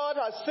Lord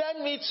has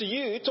sent me to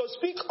you to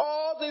speak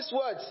all these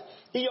words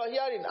in your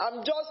hearing.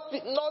 I'm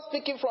just not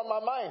speaking from my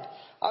mind.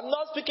 I'm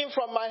not speaking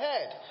from my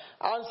head.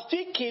 I'm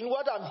speaking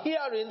what I'm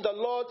hearing the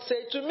Lord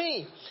say to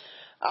me.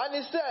 And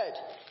he said,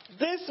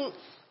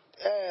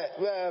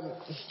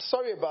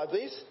 sorry about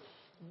this.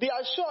 Be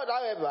assured,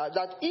 however,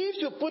 that if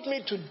you put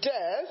me to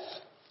death,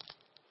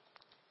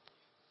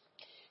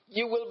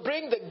 you will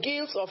bring the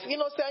guilt of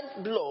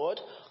innocent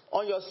blood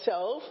on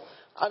yourself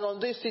and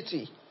on this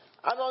city.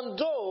 And on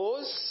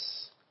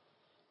those,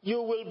 you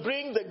will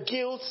bring the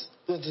guilt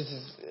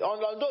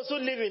on those who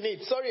live in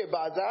it. Sorry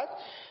about that.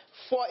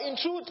 For in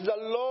truth, the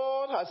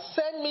Lord has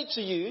sent me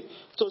to you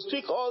to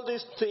speak all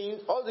these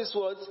things, all these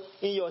words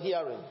in your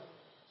hearing.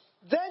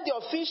 Then the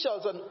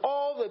officials and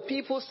all the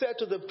people said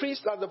to the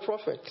priest and the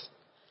prophet,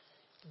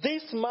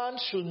 this man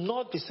should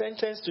not be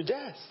sentenced to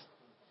death.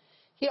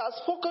 He has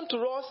spoken to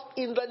us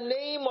in the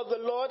name of the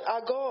Lord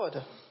our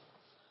God.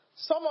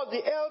 Some of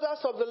the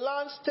elders of the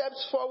land stepped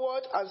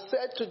forward and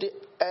said to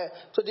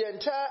the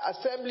entire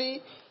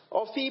assembly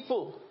of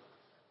people,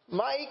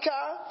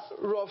 Micah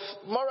of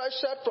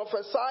Morasheth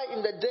prophesied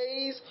in the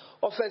days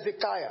of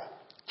Hezekiah,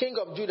 king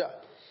of Judah.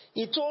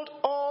 He told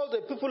all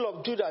the people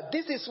of Judah,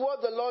 this is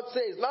what the Lord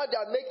says. Now they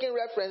are making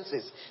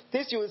references.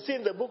 This you will see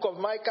in the book of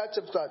Micah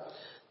chapter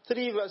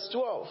 3 verse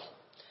 12.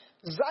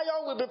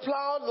 Zion will be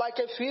plowed like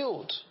a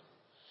field.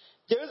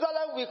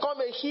 Jerusalem will become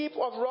a heap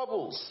of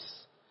rubble.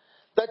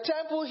 The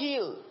temple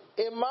hill,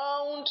 a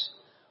mound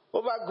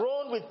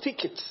overgrown with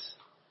thickets.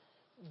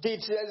 Did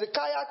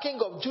Hezekiah, king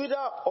of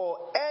Judah,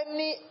 or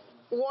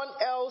anyone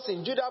else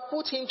in Judah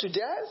put him to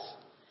death?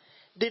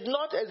 Did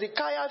not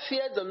Hezekiah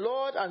fear the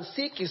Lord and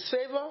seek his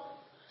favor?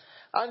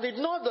 And did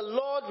not the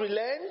Lord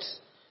relent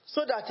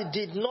so that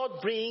he did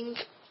not bring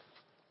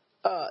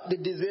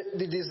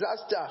the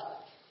disaster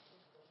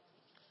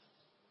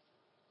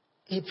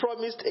he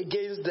promised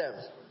against them?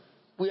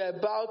 We are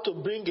about to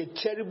bring a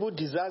terrible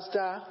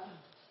disaster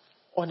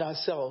on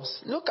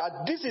ourselves. Look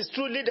at this, is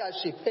true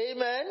leadership.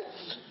 Amen.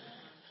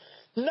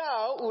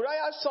 Now,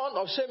 Uriah, son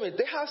of Shemaiah,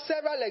 they have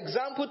several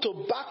examples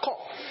to back up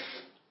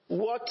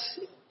what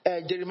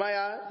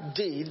Jeremiah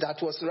did that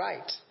was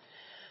right.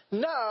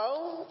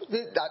 Now,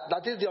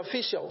 that is the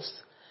officials.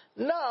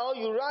 Now,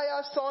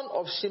 Uriah, son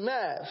of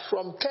Shemaiah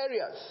from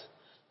Kiriath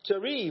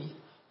Jearim,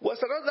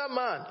 was another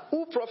man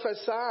who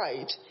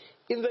prophesied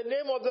in the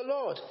name of the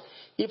Lord.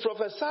 He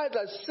prophesied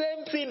the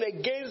same thing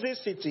against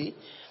this city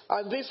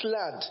and this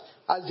land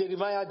as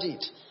Jeremiah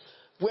did.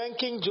 When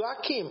King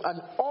Joachim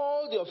and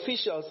all the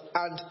officials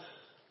and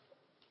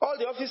all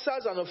the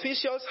officers and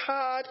officials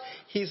heard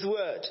his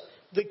word,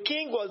 the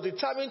king was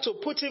determined to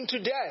put him to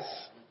death.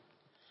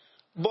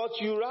 But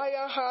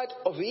Uriah heard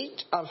of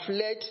it and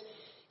fled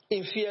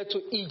in fear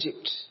to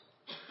Egypt.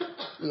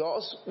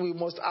 We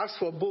must ask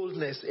for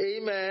boldness.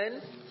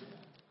 Amen.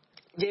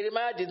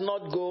 Jeremiah did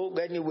not go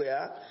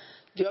anywhere.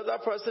 The other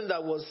person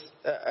that was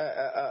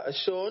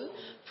shown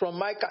from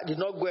Micah did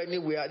not go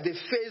anywhere. They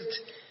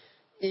faced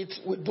it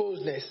with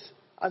boldness,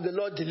 and the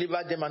Lord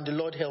delivered them and the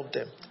Lord helped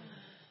them.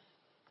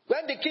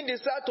 When the king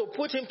decided to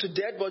put him to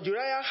death, but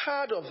Uriah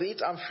heard of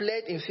it and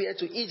fled in fear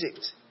to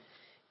Egypt.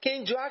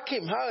 King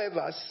Joachim,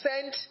 however,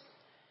 sent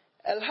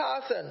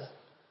Elhathan,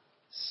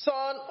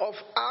 son of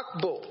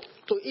Akbo,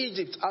 to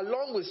Egypt,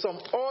 along with some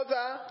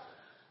other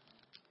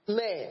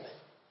men.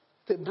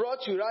 They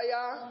brought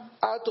Uriah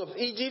out of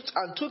Egypt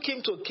and took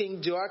him to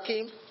King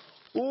Joachim,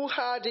 who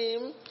had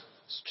him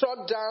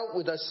struck down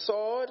with a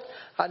sword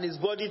and his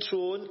body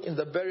thrown in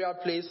the burial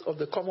place of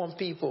the common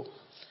people.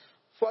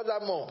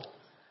 Furthermore,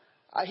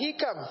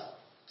 Ahikam,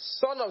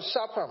 son of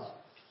Shaphan,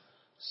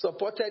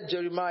 supported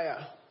Jeremiah,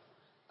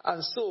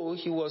 and so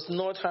he was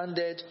not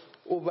handed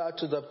over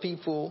to the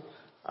people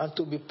and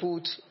to be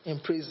put in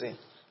prison.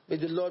 May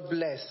the Lord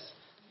bless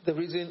the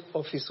reading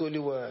of his holy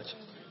word.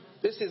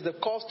 This is the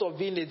cost of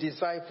being a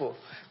disciple.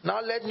 Now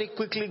let me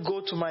quickly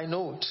go to my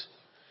note.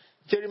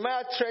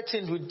 Jeremiah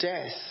threatened with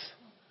death.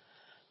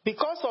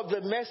 Because of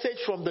the message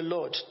from the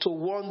Lord to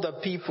warn the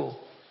people,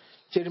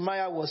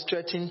 Jeremiah was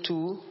threatened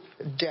to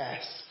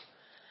death.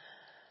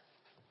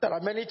 There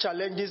are many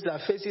challenges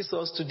that faces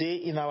us today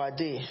in our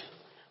day.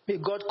 May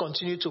God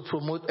continue to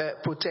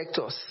protect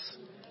us.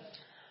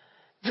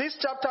 This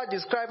chapter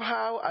describes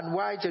how and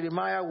why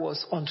Jeremiah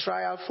was on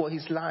trial for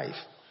his life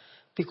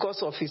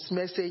because of his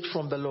message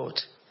from the Lord.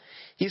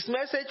 His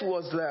message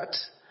was that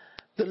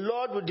the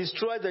Lord would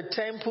destroy the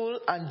temple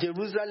and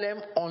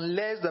Jerusalem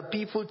unless the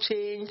people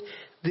change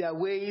their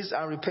ways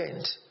and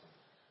repent.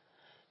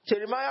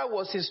 Jeremiah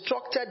was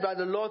instructed by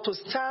the Lord to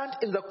stand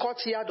in the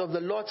courtyard of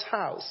the Lord's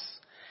house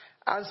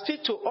and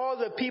speak to all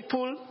the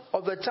people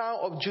of the town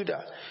of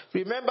Judah.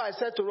 Remember, I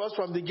said to us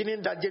from the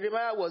beginning that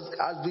Jeremiah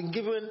has been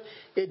given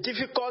a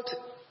difficult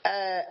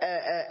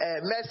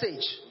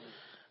message.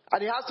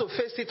 And he has to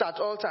face it at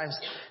all times.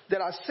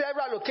 There are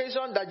several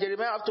occasions that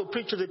Jeremiah has to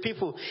preach to the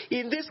people.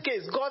 In this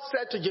case, God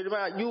said to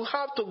Jeremiah, you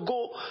have to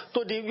go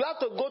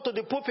to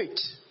the pulpit,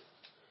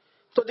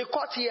 to the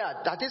courtyard.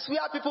 That is where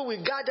people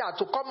will gather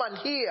to come and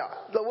hear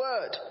the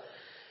word.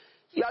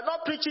 You are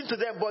not preaching to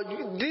them, but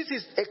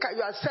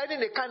you are sending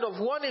a kind of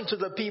warning to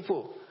the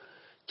people.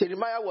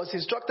 Jeremiah was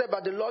instructed by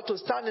the Lord to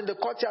stand in the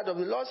courtyard of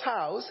the Lord's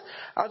house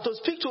and to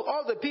speak to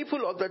all the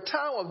people of the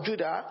town of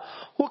Judah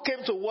who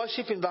came to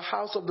worship in the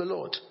house of the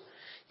Lord.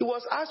 He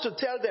was asked to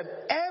tell them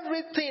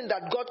everything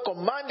that God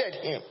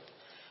commanded him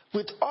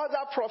with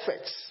other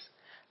prophets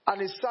and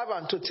his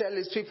servant to tell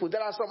his people.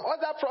 There are some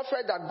other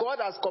prophets that God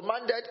has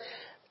commanded,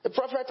 the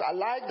prophets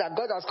alike that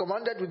God has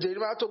commanded with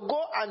Jeremiah to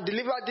go and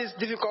deliver this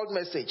difficult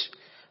message.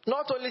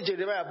 Not only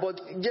Jeremiah,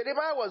 but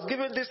Jeremiah was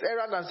given this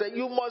errand and said,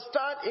 you must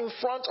stand in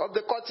front of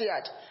the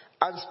courtyard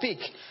and speak.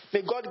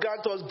 May God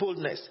grant us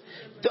boldness.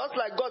 Just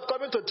like God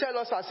coming to tell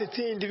us as an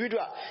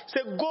individual.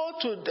 Say, go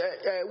to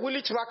the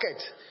Woolwich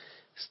Market.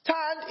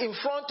 Stand in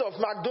front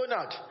of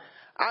McDonald's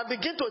and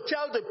begin to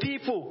tell the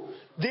people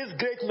this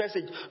great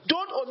message.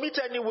 Don't omit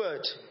any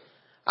word.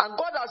 And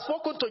God has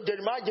spoken to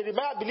Jeremiah.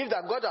 Jeremiah believed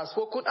that God has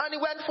spoken and he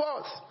went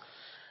forth.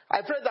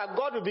 I pray that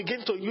God will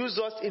begin to use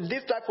us in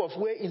this type of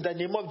way in the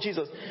name of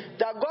Jesus.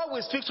 That God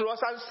will speak to us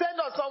and send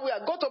us somewhere.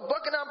 Go to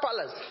Buckingham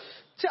Palace.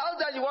 Tell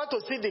them you want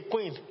to see the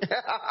Queen.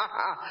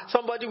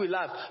 Somebody will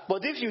laugh.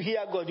 But if you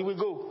hear God, you will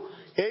go.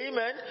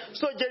 Amen.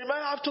 So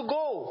Jeremiah had to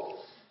go.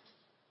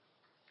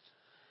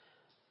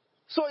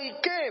 So he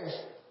came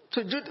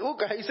to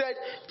Judah. He said,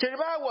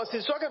 Jeremiah was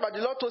instructed by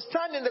the Lord to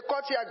stand in the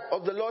courtyard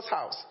of the Lord's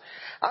house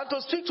and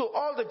to speak to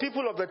all the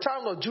people of the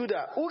town of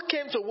Judah who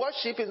came to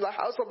worship in the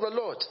house of the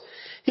Lord.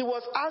 He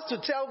was asked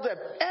to tell them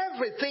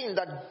everything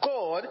that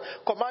God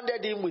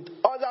commanded him with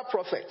other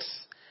prophets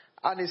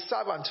and his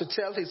servant to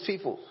tell his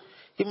people.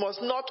 He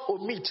must not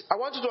omit. I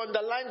want you to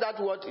underline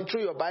that word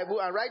through your Bible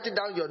and write it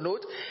down in your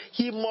note.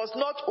 He must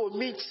not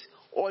omit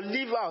or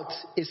leave out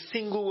a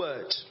single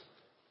word.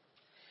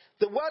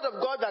 The word of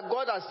God that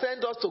God has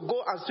sent us to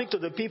go and speak to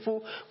the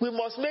people, we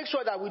must make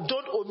sure that we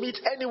don't omit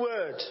any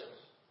word.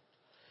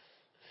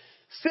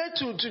 Say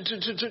to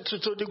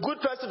the good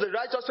person, the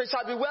righteous, it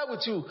shall be well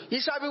with you.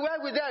 It shall be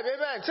well with them.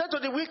 Amen. Say to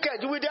the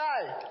wicked, you will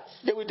die.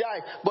 They will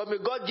die. But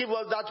may God give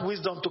us that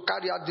wisdom to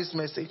carry out this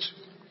message.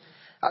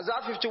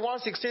 Isaiah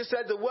 51:16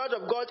 said, the word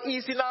of God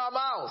is in our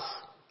mouth.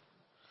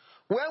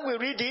 When we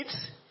read it,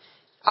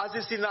 as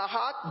it's in our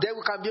heart, then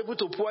we can be able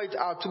to pour it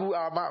out through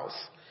our mouth.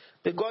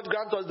 May God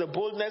grant us the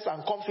boldness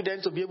and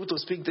confidence to be able to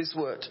speak this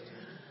word.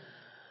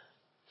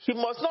 He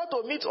must not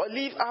omit or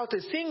leave out a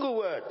single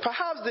word.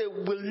 Perhaps they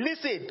will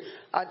listen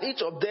and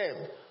each of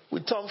them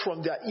will turn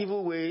from their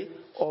evil way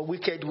or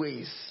wicked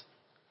ways.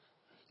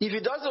 If he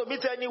doesn't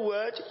omit any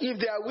word, if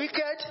they are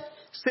wicked,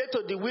 say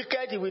to the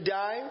wicked, he will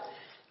die.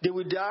 They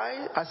will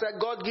die. I said,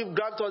 God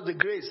grant us the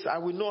grace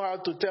and we know how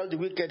to tell the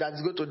wicked that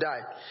he's going to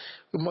die.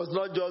 We must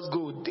not just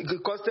go.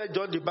 It costed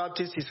John the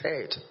Baptist his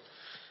head.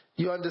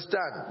 You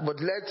understand?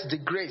 But let the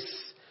grace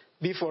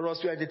be for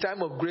us. We are in the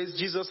time of grace.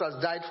 Jesus has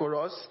died for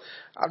us.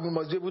 And we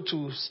must be able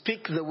to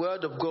speak the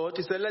word of God.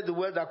 He said, let the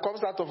word that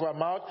comes out of our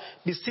mouth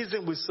be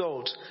seasoned with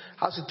salt.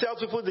 As we tell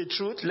people the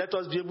truth, let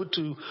us be able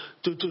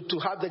to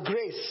have the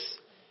grace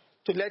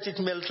to let it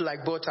melt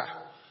like butter.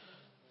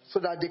 So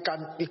that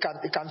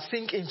it can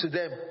sink into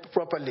them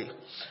properly.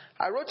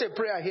 I wrote a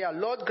prayer here.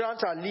 Lord,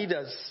 grant our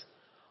leaders,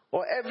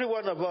 or every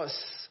one of us,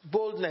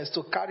 boldness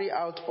to carry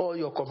out all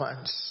your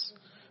commands.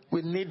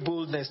 We need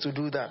boldness to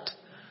do that.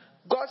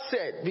 God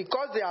said,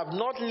 because they have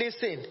not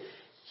listened,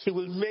 he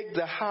will make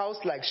the house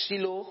like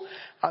Shiloh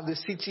and the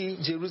city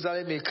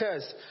Jerusalem a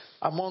curse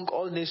among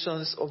all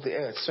nations of the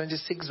earth.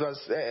 26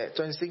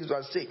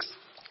 verse 6.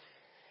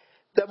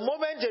 The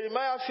moment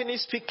Jeremiah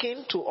finished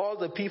speaking to all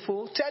the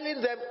people,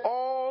 telling them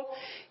all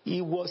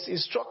he was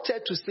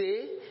instructed to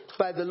say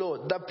by the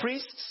Lord, the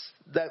priests,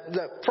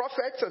 the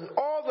prophets, and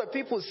all the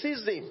people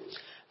seized him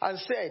and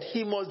said,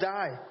 he must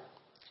die.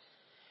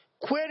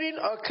 Querying,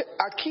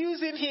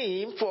 accusing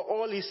him for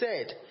all he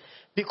said,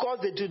 because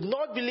they did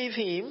not believe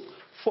him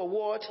for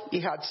what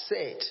he had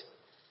said.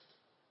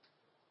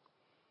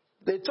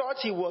 They thought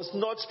he was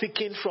not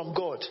speaking from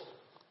God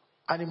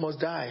and he must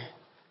die.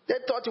 They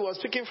thought he was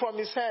speaking from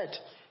his head.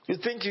 You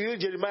think you,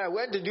 Jeremiah,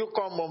 when did you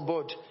come on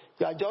board?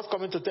 You are just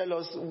coming to tell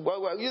us,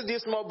 well, use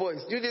these small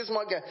boys, use these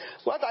small guys.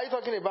 What are you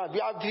talking about?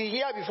 We have been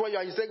here before you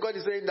and you say God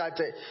is saying that.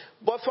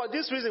 But for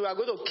this reason, we are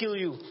going to kill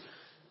you.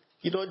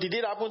 You know, did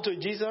it happen to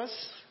Jesus?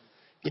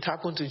 It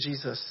happened to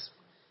Jesus.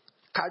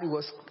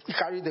 He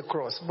carried the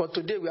cross. But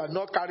today we are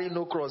not carrying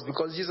no cross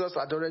because Jesus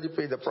had already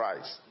paid the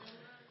price.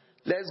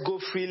 Let's go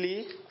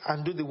freely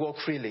and do the work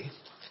freely.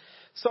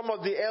 Some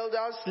of the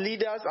elders,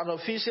 leaders, and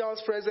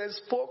officials present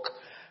spoke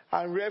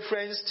and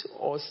referenced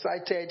or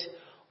cited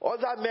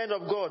other men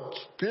of God.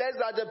 Blessed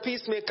are the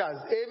peacemakers.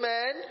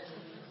 Amen.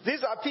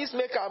 These are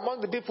peacemakers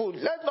among the people.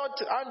 Let's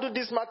not undo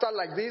this matter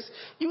like this.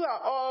 You are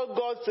all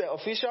God's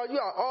officials. You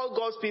are all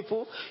God's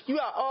people. You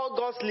are all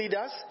God's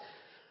leaders.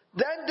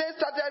 Then they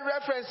started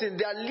referencing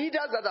their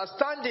leaders that are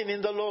standing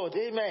in the Lord.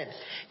 Amen.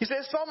 He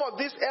says some of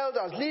these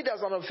elders,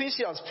 leaders, and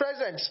officials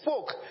present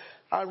spoke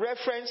and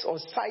referenced or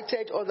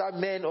cited other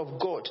men of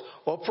God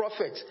or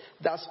prophets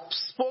that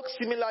spoke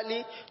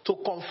similarly to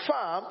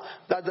confirm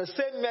that the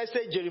same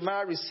message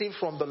Jeremiah received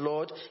from the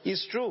Lord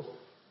is true.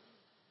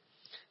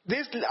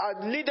 These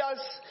are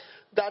leaders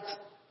that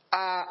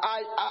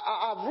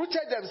have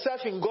rooted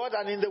themselves in God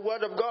and in the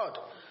Word of God.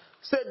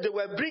 So they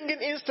were bringing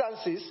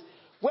instances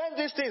when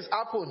these things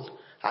happened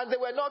and they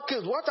were not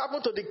killed. What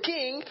happened to the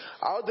king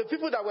or the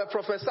people that were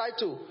prophesied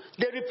to?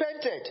 They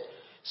repented.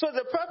 So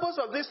the purpose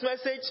of this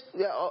message,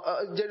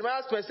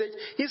 Jeremiah's message,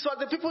 is for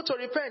the people to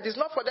repent. It's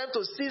not for them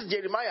to seize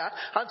Jeremiah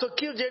and to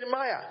kill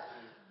Jeremiah.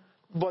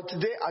 But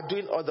they are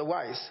doing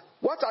otherwise.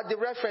 What are the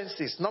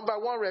references? Number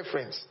one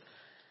reference.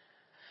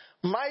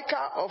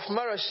 Micah of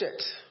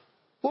Moresheth,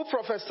 who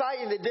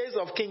prophesied in the days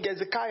of King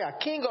Hezekiah,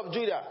 king of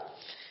Judah.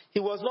 He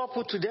was not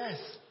put to death.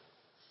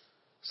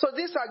 So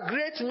these are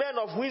great men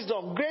of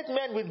wisdom, great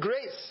men with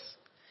grace.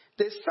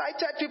 They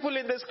cited people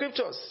in the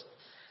scriptures.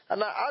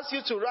 And I ask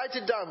you to write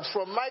it down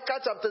from Micah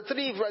chapter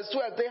 3 verse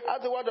 12. They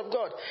have the word of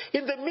God.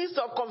 In the midst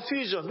of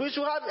confusion, we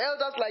should have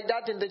elders like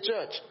that in the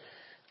church.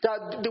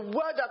 That the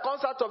word that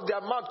comes out of their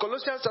mouth,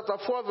 Colossians chapter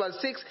 4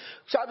 verse 6,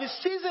 shall be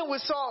seasoned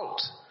with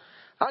salt.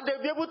 And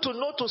they'll be able to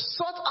know to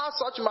sort out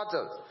such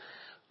matters.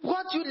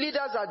 What you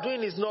leaders are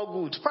doing is not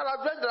good.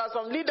 Perhaps there are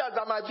some leaders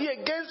that might be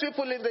against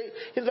people in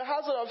the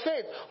household of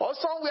faith or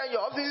somewhere in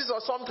your offices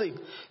or something.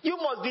 You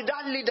must be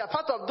that leader,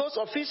 part of those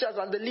officials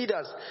and the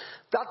leaders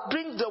that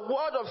bring the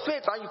word of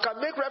faith, and you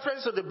can make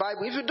reference to the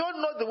Bible. If you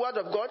don't know the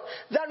word of God,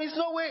 there is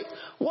no way.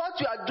 What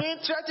you are doing,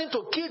 threatening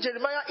to kill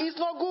Jeremiah, is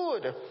not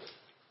good.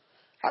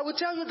 I will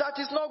tell you that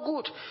is not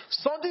good.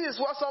 Something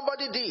is what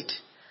somebody did.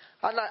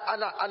 And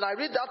I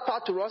read that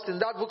part to us in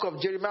that book of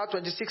Jeremiah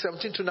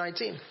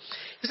 26:17-19.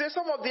 He says,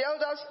 some of the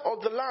elders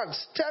of the land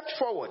stepped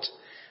forward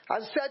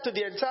and said to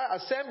the entire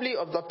assembly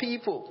of the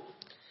people.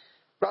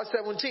 Verse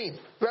 18.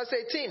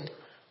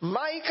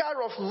 Micah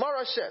of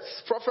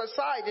Moresheth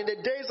prophesied in the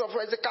days of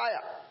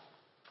Hezekiah,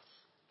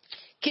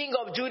 king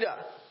of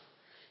Judah.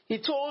 He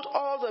told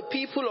all the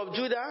people of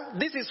Judah,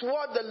 this is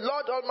what the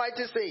Lord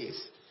Almighty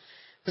says.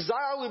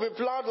 Zion will be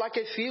plowed like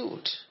a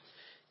field.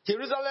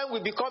 Jerusalem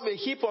will become a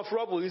heap of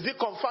rubble. Is it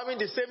confirming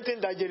the same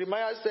thing that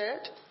Jeremiah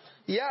said?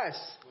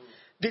 Yes.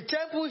 The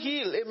temple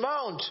hill, a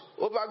mound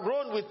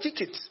overgrown with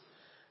thickets.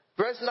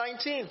 Verse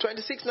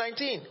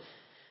 26:19.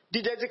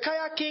 Did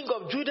Hezekiah king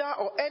of Judah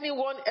or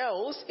anyone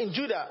else in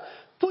Judah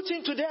put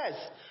him to death?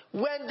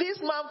 When this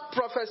man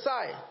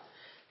prophesied,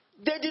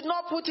 they did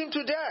not put him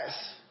to death.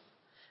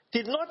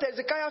 Did not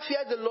Hezekiah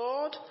fear the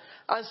Lord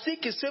and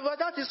seek his favor?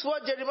 That is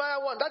what Jeremiah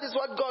wants. That is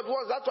what God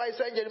wants. That's why he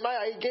sent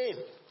Jeremiah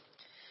again.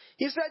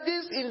 He said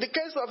this in the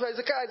case of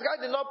Hezekiah.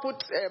 Hezekiah did not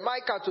put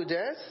Micah to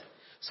death.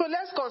 So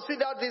let's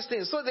consider these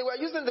things. So they were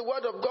using the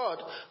word of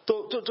God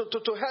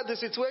to help the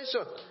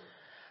situation.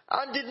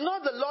 And did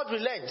not the Lord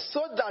relent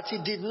so that he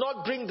did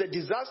not bring the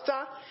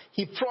disaster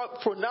he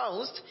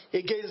pronounced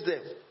against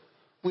them?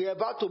 We are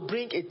about to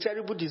bring a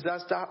terrible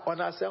disaster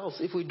on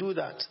ourselves if we do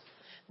that.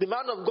 The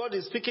man of God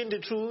is speaking the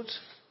truth.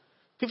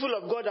 People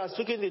of God are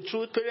speaking the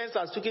truth. Parents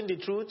are speaking the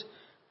truth.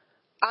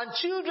 And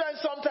children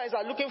sometimes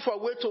are looking for a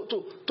way to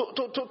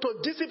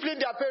discipline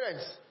their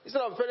parents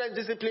instead of parents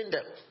disciplining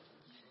them.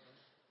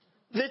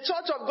 The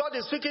church of God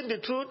is speaking the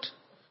truth.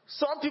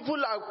 Some people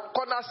are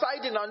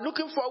corner-siding and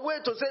looking for a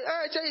way to say,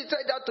 hey, you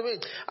said that to me.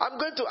 I'm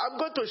going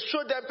to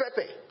show them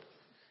pepper.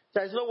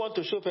 There is no one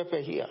to show pepper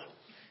here.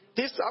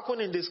 This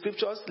happened in the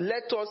scriptures.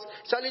 Let us,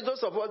 especially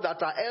those of us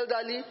that are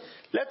elderly,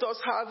 let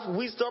us have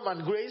wisdom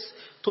and grace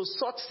to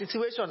sort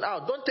situation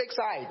out. Don't take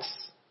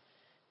sides.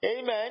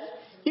 Amen.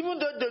 Even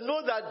though they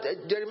know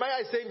that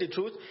Jeremiah is saying the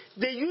truth,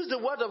 they use the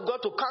word of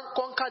God to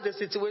conquer the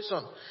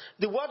situation.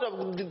 The word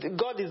of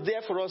God is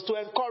there for us to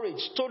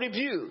encourage, to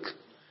rebuke.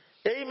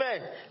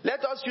 Amen.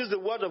 Let us use the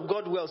word of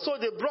God well. So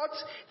they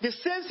brought the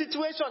same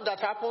situation that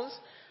happens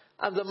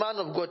and the man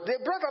of God. They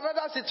brought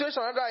another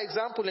situation, another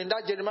example in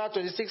that Jeremiah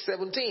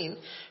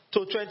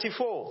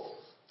 26:17-24.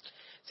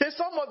 Say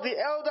some of the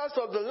elders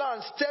of the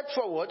land stepped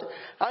forward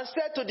and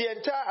said to the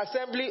entire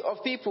assembly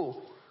of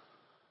people.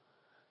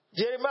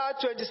 Jeremiah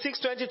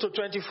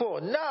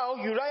 26:20-24. Now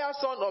Uriah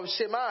son of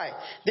Shemai.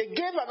 They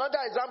gave another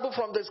example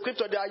from the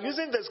scripture. They are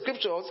using the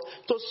scriptures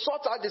to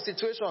sort out the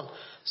situation.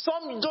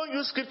 Some don't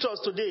use scriptures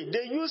today.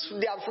 They use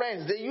their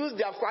friends. They use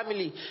their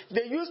family.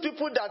 They use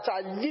people that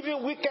are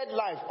living wicked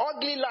life,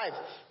 ugly life,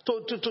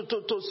 to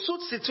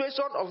suit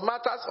situation of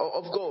matters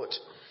of God.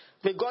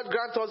 May God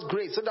grant us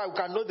grace so that we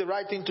can know the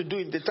right thing to do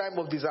in the time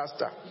of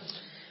disaster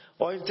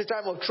or in the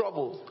time of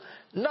trouble.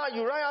 Now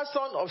Uriah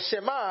son of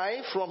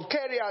Shemai from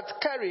Kiriath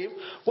Jearim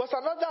was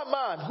another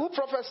man who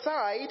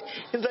prophesied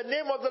in the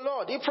name of the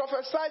Lord. He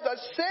prophesied the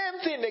same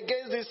thing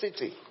against this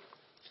city.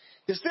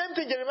 The same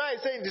thing Jeremiah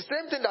is saying, the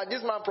same thing that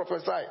this man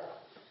prophesied.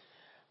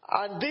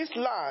 And this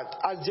land,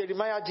 as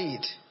Jeremiah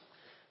did.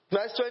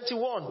 Verse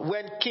 21,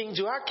 when King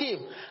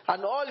Joachim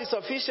and all his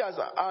officials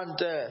and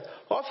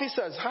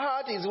officers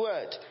heard his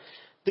word,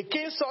 The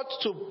king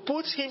sought to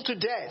put him to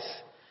death,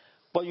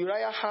 but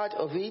Uriah heard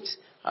of it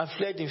and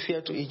fled in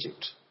fear to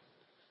Egypt.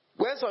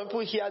 When some people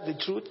hear the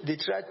truth, they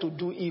try to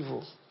do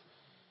evil.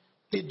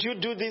 Did you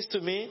do this to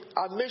me?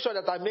 I'll make sure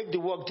that I make the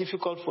work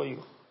difficult for you.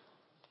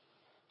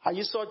 Have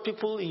you sought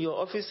people in your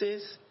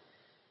offices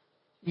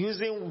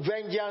using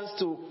vengeance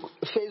to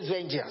face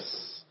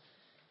vengeance?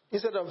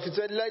 Instead of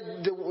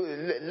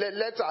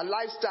let our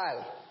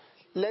lifestyle,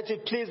 let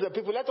it please the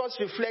people. Let us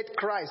reflect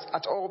Christ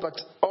at all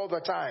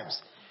the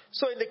times.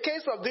 So in the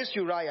case of this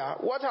Uriah,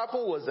 what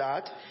happened was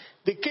that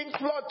the king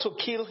plotted to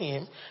kill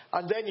him,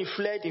 and then he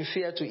fled in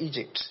fear to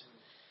Egypt.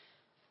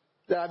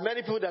 There are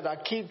many people that are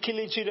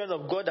killing children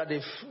of God that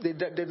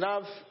they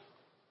now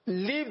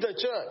leave the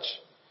church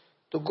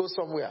to go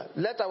somewhere.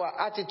 Let our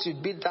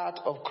attitude be that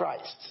of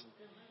Christ,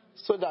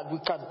 so that we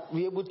can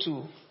be able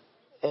to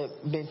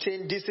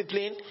maintain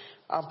discipline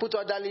and put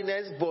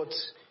orderliness, but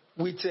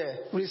with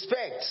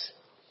respect.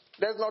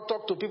 Let's not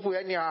talk to people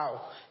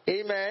anyhow.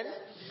 Amen.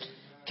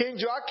 King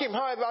Joachim,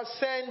 however,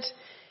 sent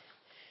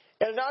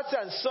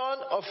Elnathan, son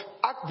of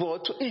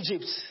Akbor, to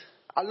Egypt,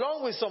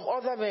 along with some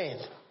other men.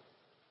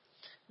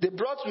 They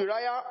brought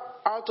Uriah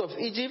out of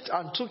Egypt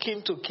and took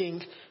him to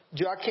King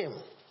Joachim,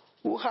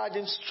 who had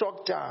him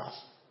struck down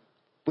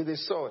with a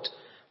sword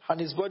and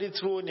his body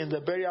thrown in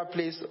the burial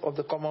place of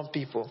the common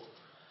people.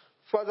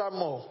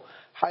 Furthermore,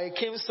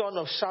 Hayakim, son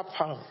of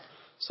Shaphan,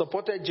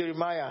 supported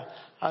Jeremiah,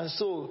 and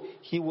so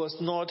he was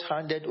not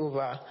handed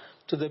over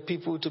to the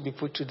people to be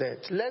put to death.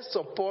 Let's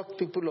support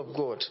people of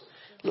God,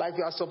 like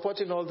we are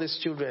supporting all these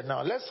children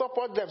now. Let's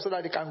support them so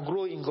that they can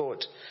grow in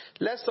God.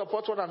 Let's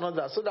support one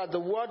another so that the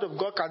word of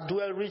God can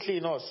dwell richly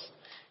in us.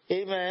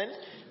 Amen.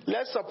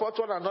 Let's support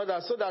one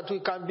another so that we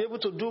can be able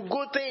to do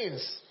good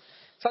things.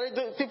 So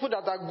the people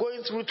that are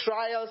going through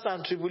trials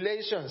and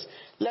tribulations,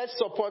 let's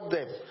support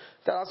them.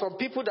 There are some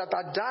people that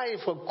are dying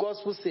for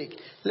gospel's sake.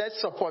 Let's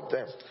support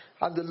them,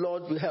 and the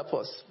Lord will help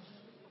us.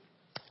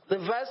 The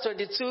verse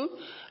 20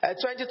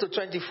 to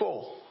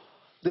 24.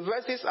 The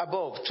verses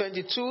above,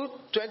 20 to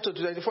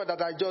 24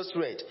 that I just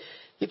read.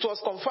 It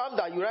was confirmed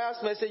that Uriah's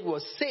message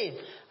was same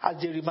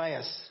as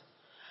Jeremiah's.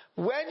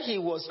 When he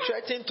was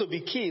threatened to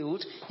be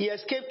killed, he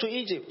escaped to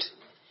Egypt.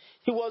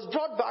 He was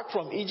brought back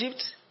from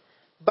Egypt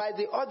by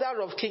the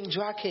order of King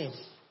Joachim.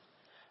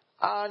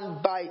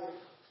 And by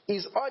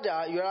his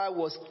order, Uriah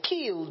was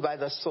killed by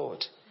the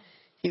sword.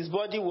 His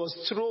body was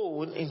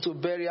thrown into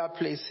burial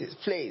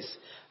place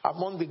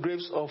among the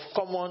graves of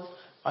common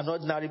and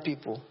ordinary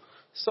people.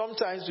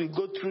 Sometimes we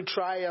go through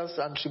trials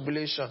and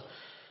tribulation.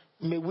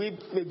 May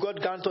God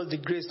grant us the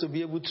grace to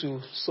be able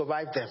to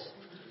survive them.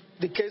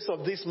 The case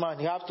of this man,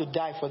 he have to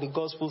die for the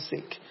gospel's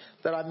sake.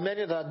 There are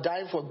many that are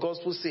dying for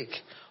gospel's sake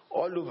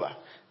all over.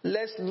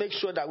 Let's make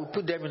sure that we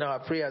put them in our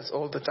prayers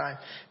all the time.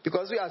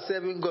 Because we are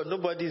serving God.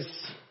 Nobody's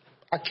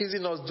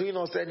accusing us, doing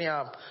us any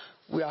harm.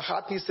 We are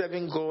happy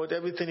serving God.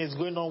 Everything is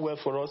going on well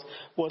for us.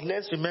 But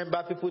let's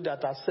remember people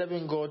that are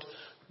serving God,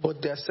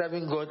 but they're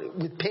serving God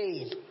with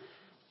pain.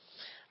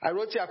 I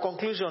wrote here a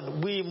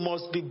conclusion. We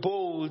must be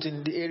bold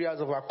in the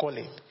areas of our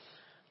calling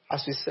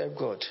as we serve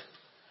God.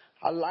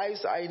 Our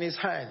lives are in His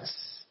hands.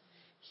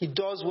 He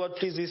does what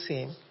pleases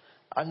Him,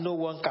 and no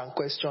one can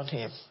question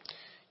Him.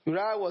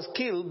 Uriah was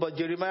killed, but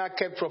Jeremiah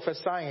kept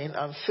prophesying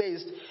and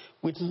faced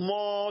with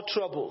more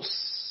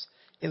troubles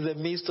in the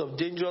midst of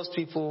dangerous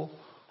people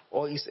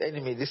or his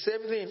enemy. The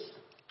same thing.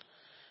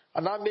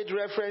 And I made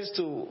reference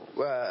to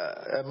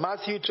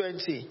Matthew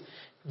 20.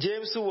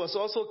 James, who was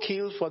also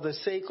killed for the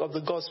sake of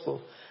the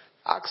gospel.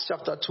 Acts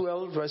chapter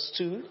 12, verse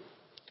 2.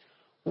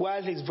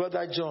 While his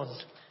brother John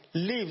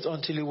lived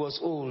until he was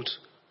old.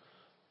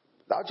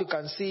 That you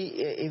can see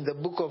in the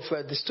book of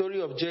the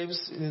story of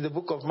James, in the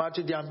book of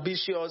Matthew, the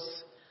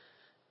ambitious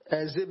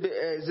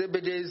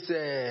Zebedee's,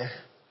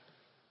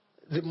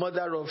 the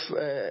mother of,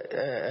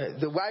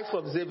 the wife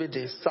of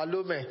Zebedee,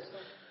 Salome,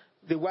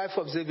 the wife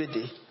of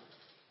Zebedee,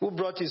 who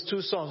brought his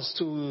two sons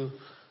to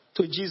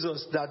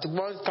Jesus, that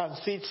one can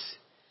sit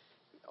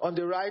on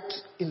the right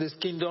in this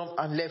kingdom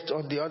and left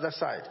on the other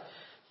side.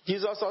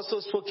 Jesus also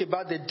spoke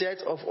about the death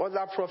of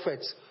other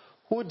prophets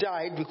who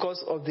died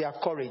because of their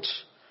courage.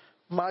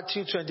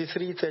 Matthew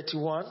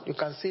 23:31, you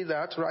can see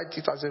that, write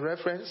it as a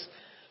reference.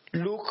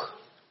 Luke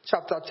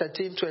chapter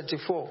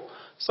 13:24.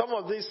 Some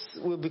of this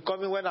will be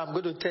coming when I'm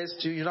going to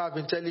test you. You know, I've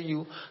been telling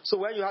you. So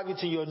when you have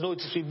it in your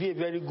notes, it will be a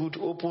very good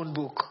open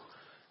book.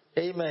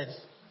 Amen.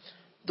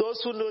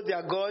 Those who know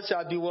their God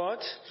shall be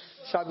what?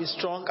 Shall be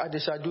strong, and they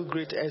shall do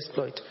great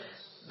exploit.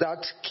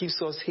 That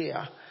keeps us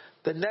here.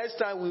 The next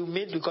time we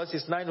meet, because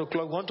it's 9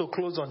 o'clock, we want to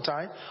close on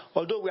time.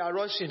 Although we are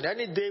rushing.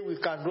 Any day we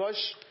can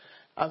rush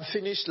and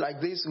finish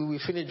like this, we will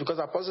finish. Because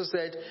Apostle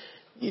said,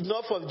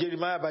 enough of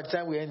Jeremiah by the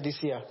time we end this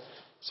year.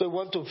 So we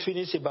want to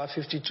finish about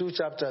 52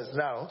 chapters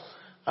now.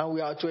 And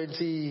we are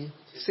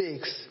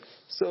 26.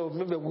 So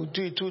maybe we'll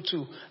do it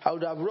 2-2. I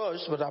would have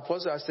rushed, but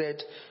Apostle has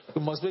said,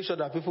 we must make sure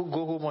that people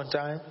go home on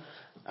time.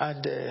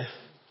 And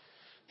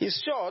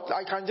it's short.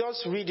 I can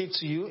just read it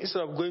to you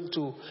instead of going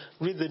to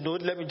read the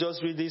note. Let me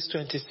just read this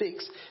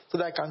 26 so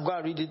that I can go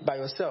and read it by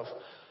yourself.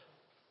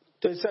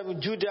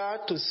 27, Judah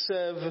to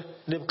serve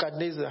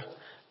Nebuchadnezzar.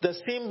 The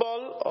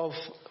symbol of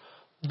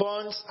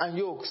bonds and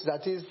yokes,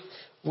 that is,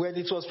 when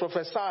it was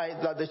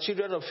prophesied that the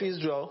children of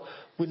Israel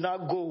will now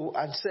go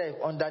and serve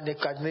under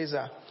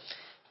Nebuchadnezzar.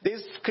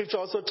 This scripture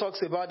also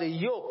talks about a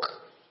yoke.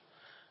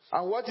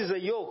 And what is a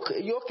yoke?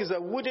 A yoke is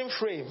a wooden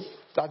frame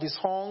that is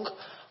hung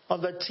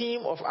on the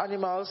team of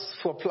animals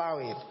for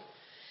plowing.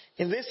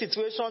 In this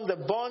situation, the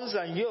bonds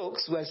and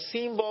yokes were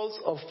symbols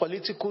of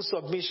political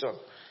submission.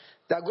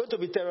 They are going to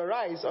be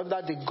terrorized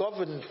under the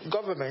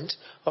government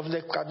of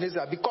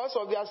Nebuchadnezzar. Because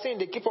of their sin,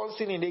 they keep on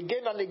sinning.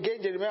 Again and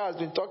again, Jeremiah has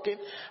been talking.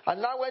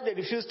 And now when they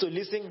refuse to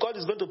listen, God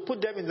is going to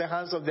put them in the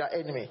hands of their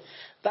enemy.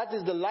 That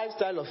is the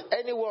lifestyle of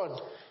anyone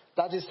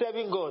that is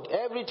serving God.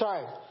 Every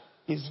time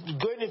is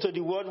going into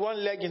the world,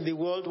 one leg in the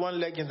world, one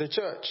leg in the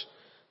church.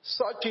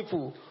 Such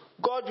people,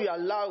 God will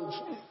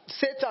allow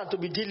Satan to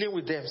be dealing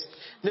with them.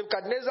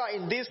 Nebuchadnezzar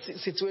in this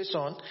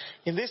situation,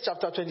 in this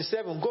chapter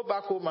 27, go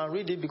back home and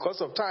read it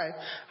because of time.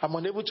 I'm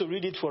unable to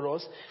read it for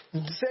us.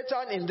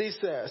 Satan in this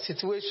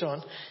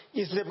situation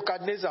is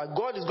Nebuchadnezzar.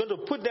 God is going to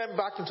put them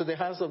back into the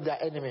hands of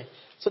their enemy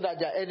so that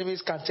their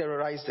enemies can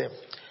terrorize them.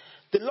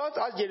 The Lord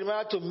asked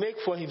Jeremiah to make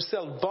for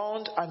himself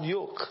bond and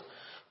yoke.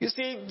 You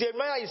see,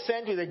 Jeremiah is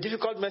sent with a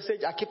difficult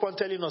message. I keep on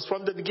telling us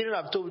from the beginning.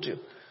 I've told you.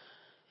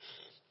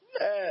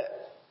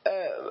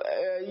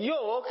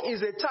 Yoke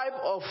is a type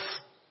of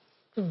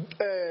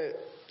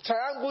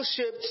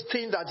triangle-shaped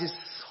thing that is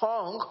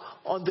hung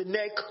on the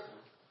neck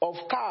of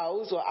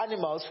cows or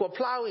animals for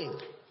plowing.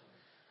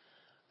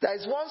 There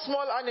is one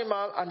small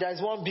animal and there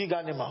is one big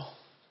animal.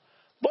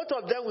 Both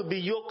of them will be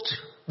yoked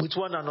with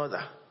one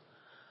another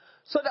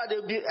so that they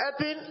will be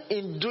helping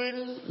in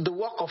doing the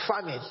work of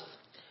farming.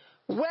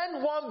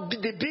 When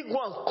the big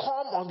one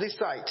come on this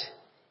side,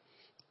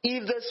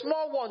 if the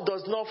small one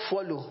does not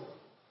follow,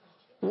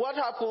 what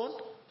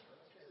happened?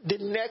 The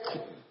neck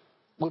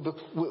will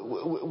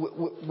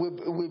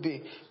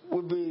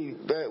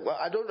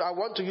I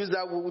want to use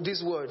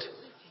this word.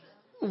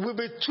 Will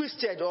be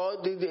twisted, or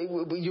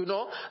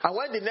and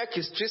when the neck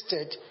is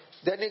twisted,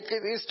 then it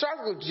is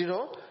strangled,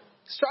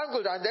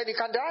 strangled, and then it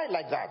can die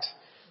like that.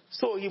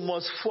 So he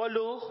must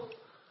follow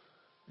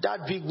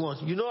that big one.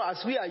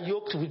 As we are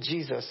yoked with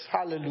Jesus,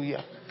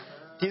 hallelujah.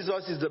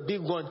 Jesus is the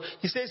big one.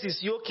 He says his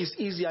yoke is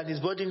easy and his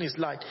burden is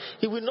light.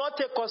 He will not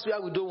take us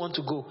where we don't want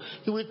to go.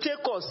 He will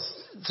take us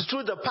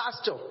through the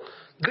pasture,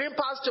 green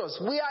pastures,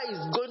 where is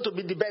going to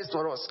be the best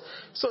for us.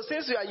 So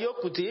since we are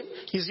yoked with him,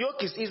 his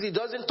yoke is easy. He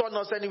doesn't turn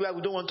us anywhere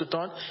we don't want to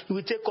turn. He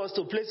will take us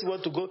to a place we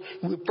want to go.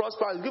 He will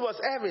prosper. He will give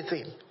us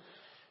everything.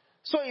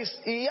 So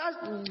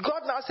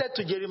God now said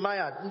to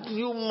Jeremiah,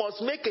 you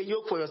must make a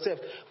yoke for yourself,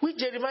 which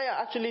Jeremiah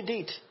actually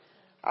did.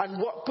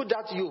 And put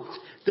that yoke.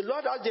 The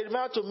Lord asked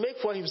Jeremiah to make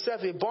for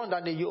himself a bond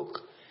and a yoke,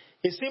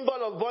 a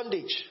symbol of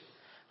bondage,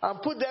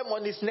 and put them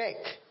on his neck.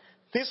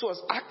 This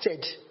was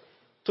acted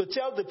to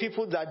tell the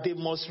people that they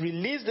must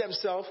release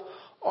themselves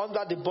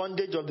under the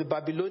bondage of the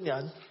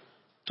Babylonian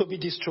to be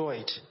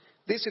destroyed.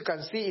 This you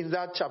can see in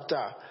that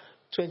chapter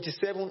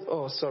 27.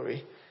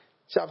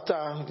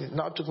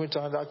 Now took me to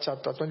another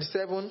chapter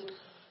 27,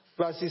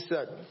 verses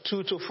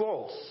 2 to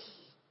 4.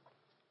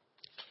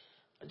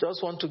 I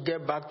just want to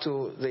get back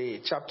to the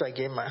chapter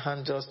again. My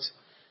hand just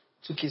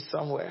took it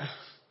somewhere.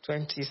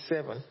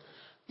 27.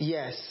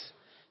 Yes.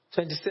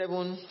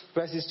 27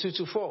 verses 2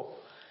 to 4.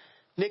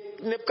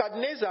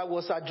 Nebuchadnezzar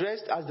was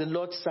addressed as the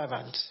Lord's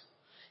servant.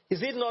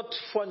 Is it not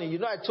funny?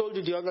 I told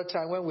you the other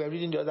time when we were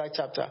reading the other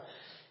chapter.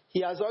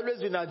 He has always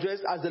been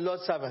addressed as the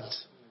Lord's servant.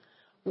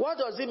 What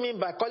does it mean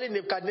by calling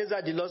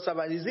Nebuchadnezzar the Lord's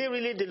servant? Is he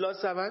really the Lord's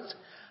servant?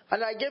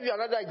 And I gave you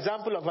another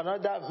example of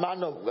another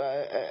man of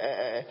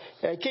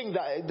king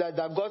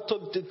that God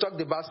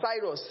talked about,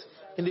 Cyrus,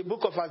 in the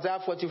book of Isaiah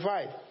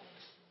 45.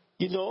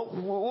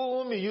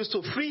 Whom he used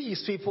to free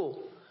his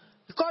people.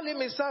 You call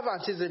him a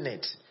servant, isn't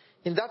it?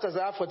 In that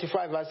Isaiah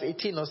 45 verse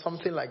 18 or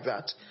something like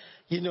that.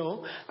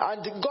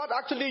 And God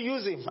actually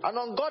used him, an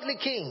ungodly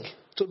king,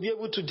 to be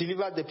able to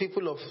deliver the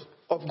people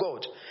of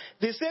God.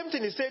 The same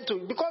thing is saying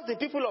because the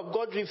people of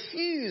God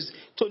refuse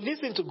to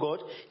listen to God,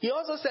 he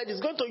also said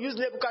he's going to use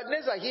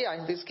Nebuchadnezzar here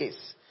in this case.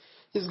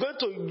 He's going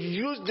to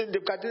use the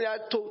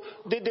Nebuchadnezzar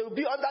they will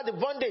be under the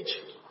bondage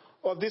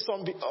of this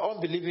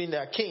unbelieving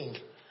king.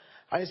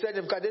 And he said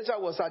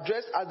Nebuchadnezzar was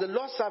addressed as the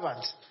Lord's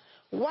servant.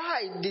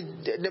 Why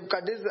did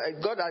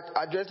God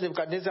address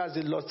Nebuchadnezzar as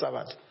the Lord's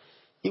servant?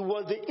 He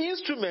was the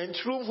instrument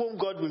through whom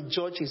God will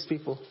judge his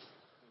people.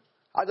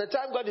 At the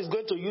time God is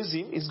going to use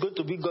him, he's going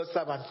to be God's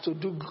servant to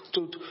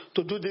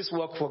do this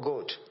work for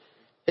God.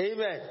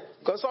 Amen.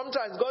 Because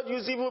sometimes God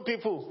uses evil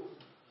people,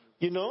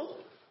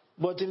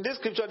 But in this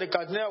scripture,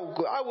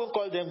 I won't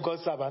call them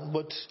God's servant,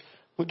 but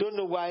we don't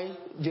know why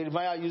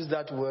Jeremiah used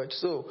that word.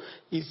 So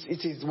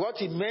it is what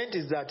he meant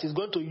is that he's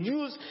going to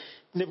use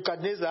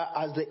Nebuchadnezzar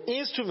as the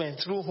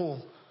instrument through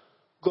whom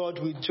God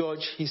will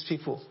judge his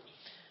people.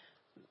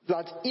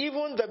 That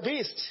even the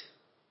beast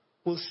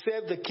will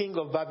save the king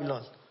of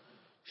Babylon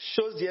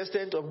shows the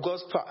extent of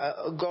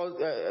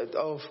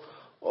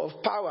of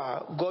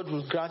power God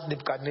will grant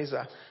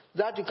Nebuchadnezzar.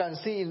 That you can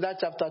see in that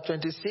chapter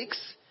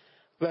 26,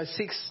 verse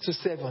 6 to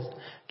 7.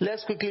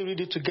 Let's quickly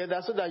read it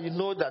together so that you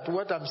know that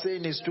what I'm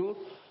saying is true.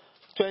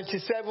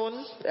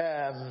 27,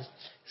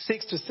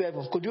 6 to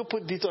 7. Could you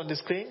put this on the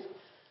screen?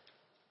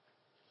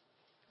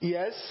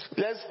 Yes.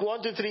 Let's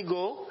 1, 2, 3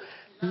 go.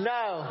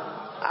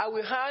 Now, I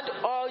will hand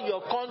all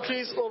your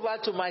countries over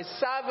to my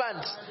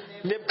servant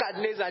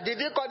Nebuchadnezzar. Did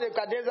he call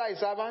Nebuchadnezzar a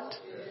servant?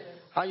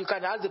 And you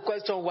can ask the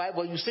question why,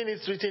 but you've seen it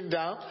written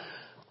down.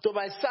 To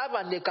my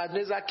servant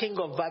Nebuchadnezzar, king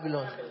of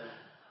Babylon.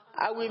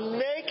 I will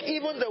make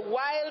even the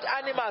wild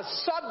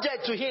animals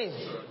subject to him.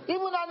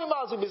 Even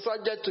animals will be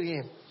subject to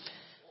him.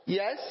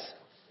 Yes?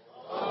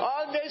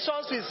 All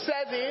nations will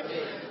serve him,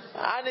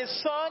 and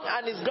his son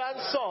and his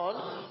grandson,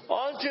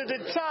 until the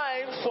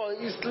time for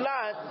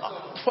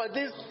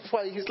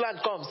his land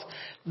comes.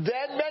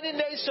 Then many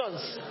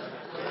nations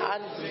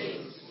and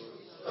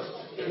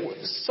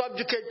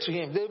subjugate to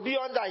him. They'll be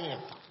under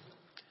him.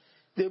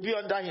 They'll be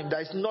under him.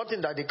 There is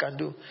nothing that they can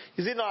do.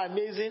 Is it not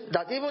amazing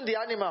that even the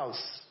animals,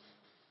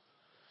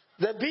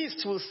 the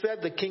beast will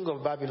serve the king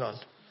of Babylon?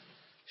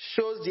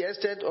 Shows the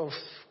extent of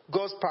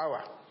God's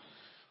power,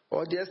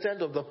 or the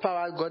extent of the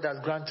power God has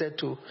granted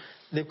to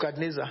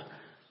Nebuchadnezzar.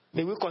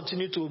 May we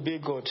continue to obey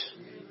God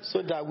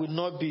so that we will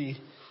not be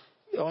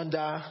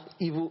under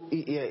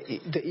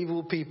the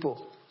evil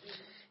people.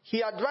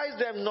 He advised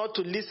them not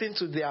to listen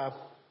to their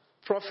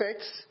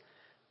prophets,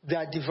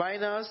 their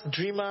diviners,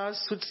 dreamers,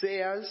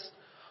 soothsayers,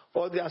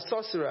 or their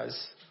sorcerers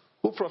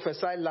who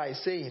prophesy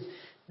lies, saying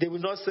they will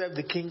not serve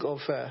the king of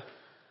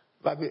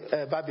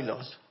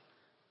Babylon.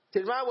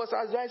 Jeremiah was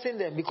advising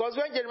them, because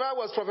when Jeremiah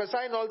was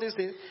prophesying all these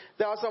things,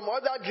 there were some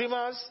other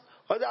dreamers,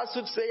 other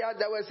soothsayers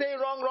that were saying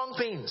wrong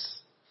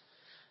things.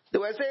 They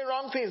were saying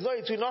wrong things. No,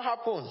 it will not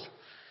happen.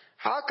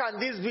 How can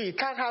this be? It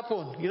can't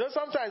happen. You know,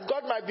 sometimes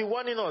God might be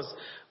warning us,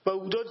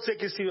 but we don't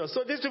take it serious.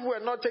 So these people were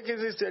not taking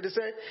this serious.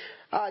 They say,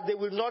 they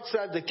will not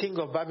serve the king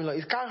of Babylon.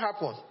 It can't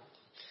happen.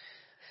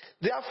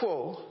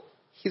 Therefore,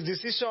 his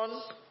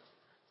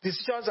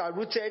decisions are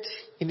rooted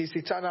in his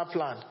eternal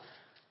plan,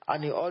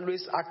 and he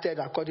always acted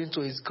according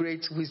to his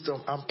great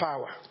wisdom and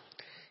power.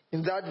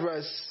 In that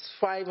verse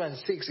 5 and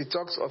 6, it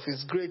talks of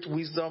his great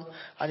wisdom,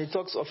 and it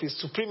talks of his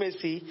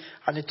supremacy,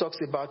 and it talks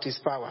about his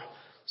power.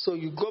 So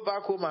you go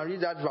back home and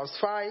read that verse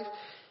 5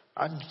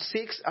 and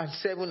 6 and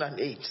 7 and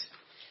 8.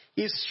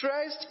 He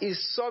stressed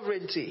his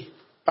sovereignty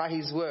by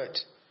his word.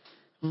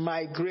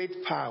 My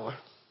great power.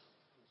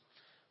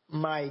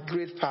 My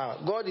great power.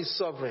 God is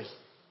sovereign.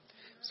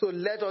 So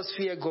let us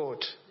fear God.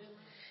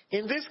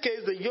 In this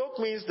case, the yoke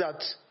means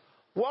that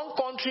one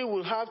country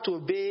will have to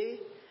obey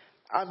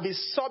and be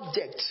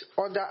subject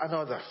under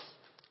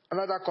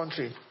another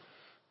country.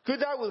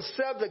 Judah will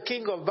serve the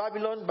king of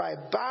Babylon by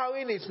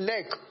bowing his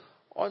neck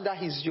under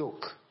his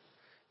yoke.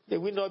 They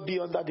will not be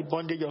under the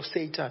bondage of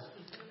Satan.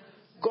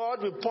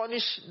 God will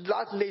punish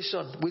that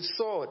nation with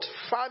sword,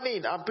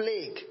 famine, and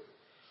plague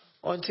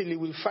until he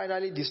will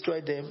finally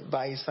destroy them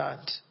by his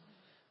hand.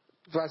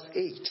 Verse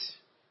 8.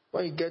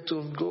 When you get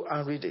to go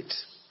and read it.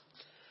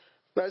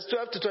 Verse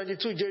 12 to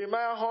 22,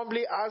 Jeremiah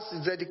humbly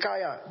asked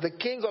Zedekiah, the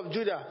king of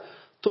Judah,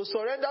 to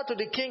surrender to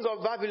the king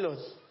of Babylon.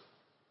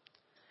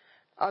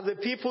 And the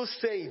people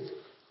saying,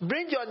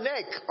 bring your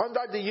neck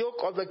under the yoke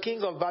of the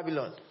king of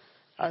Babylon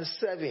and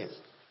serve him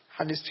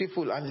and his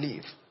people and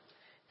live.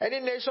 Any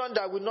nation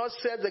that will not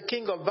serve the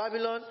king of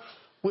Babylon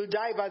will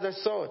die by the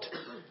sword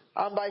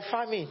and by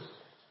famine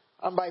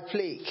and by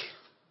plague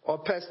or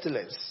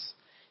pestilence.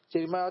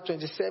 Jeremiah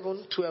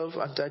 27, 12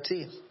 and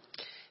 13.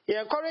 He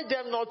encouraged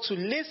them not to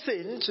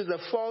listen to the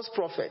false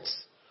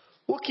prophets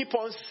who keep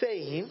on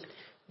saying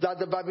that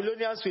the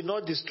Babylonians will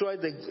not destroy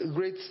the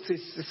great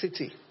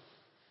city,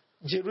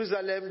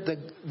 Jerusalem,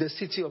 the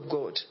city of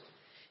God.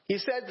 He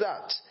said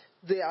that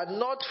they are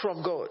not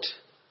from God.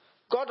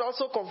 God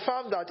also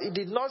confirmed that he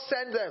did not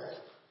send them.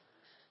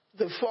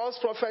 The false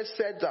prophet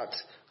said that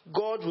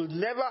God will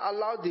never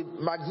allow the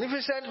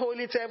magnificent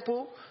holy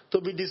temple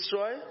to be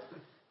destroyed.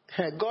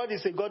 God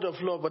is a God of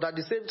love, but at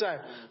the same time,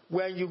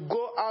 when you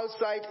go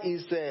outside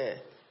his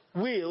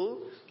will,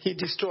 he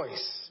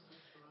destroys.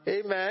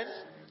 Amen.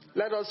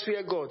 Let us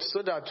fear God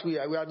so that we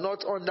are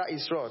not under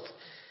his wrath.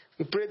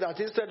 We pray that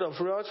instead of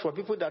wrath, for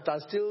people that are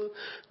still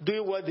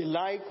doing what they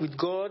like with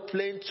God,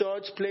 playing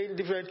church, playing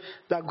different,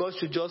 that God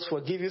should just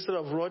forgive. Instead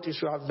of wrath, he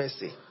should have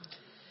mercy.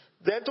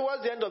 Then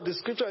towards the end of the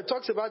scripture, it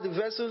talks about the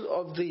vessel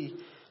of the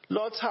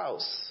Lord's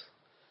house.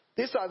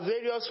 These are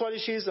various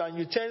furnishes and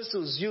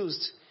utensils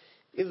used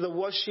in the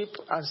worship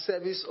and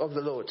service of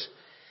the Lord.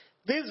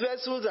 These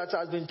vessels that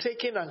have been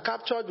taken and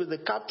captured with the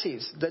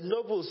captives, the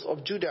nobles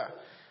of Judah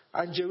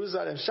and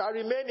Jerusalem, shall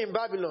remain in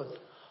Babylon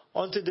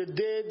until the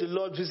day the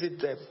Lord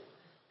visit them,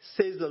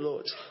 says the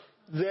Lord.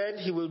 Then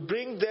he will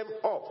bring them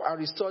up and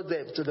restore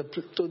them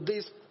to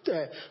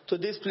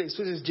this place,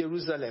 which is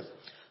Jerusalem.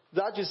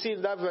 That you see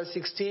in that verse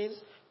 16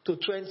 to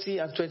 20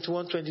 and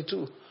 21,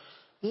 22.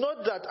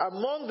 Note that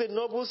among the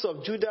nobles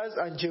of Judah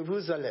and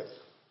Jerusalem,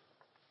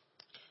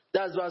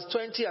 that's verse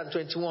 20 and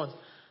 21,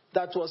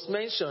 that was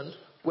mentioned,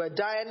 were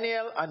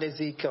Daniel and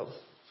Ezekiel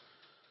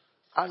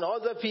and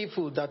other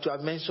people that were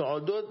mentioned,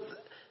 although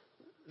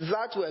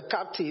that were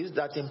captives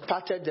that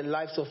imparted the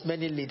lives of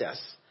many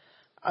leaders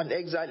and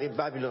exiled in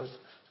Babylon.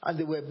 And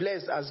they were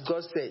blessed, as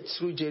God said,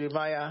 through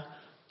Jeremiah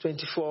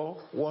 24,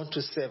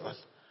 1-7,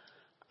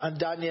 and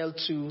Daniel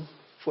 2,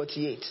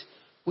 48,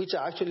 which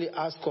I actually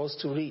asked us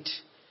to read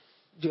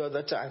the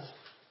other time.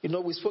 You know,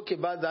 we spoke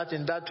about that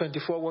in that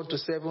 24,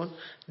 1-7,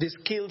 the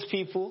skilled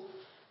people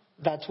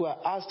that were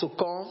asked to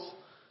come,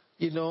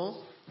 you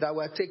know, that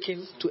were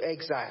taken to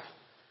exile.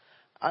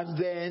 And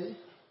then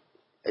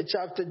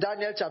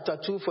Daniel chapter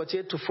 2,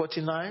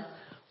 48-49,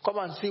 come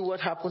and see what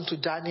happened to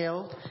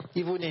Daniel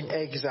even in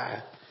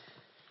exile.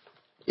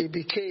 He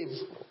became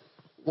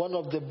one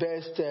of the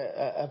best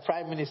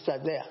prime minister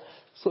there.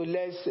 So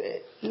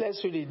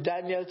let's read it.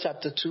 Daniel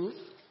chapter 2,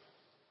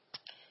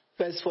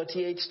 verse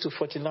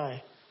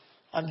 48-49.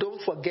 And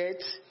don't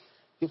forget,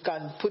 you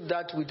can put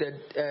that with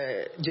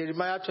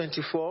Jeremiah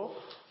 24,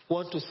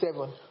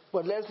 1-7.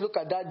 But let's look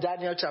at that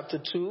Daniel chapter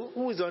 2.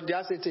 Who is on the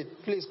asset?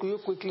 Please, could you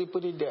quickly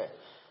put it there?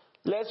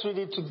 Let's read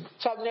it to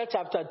Daniel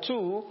chapter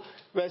 2,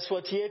 verse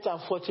 48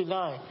 and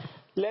 49.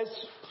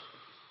 Let's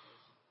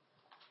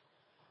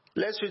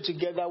read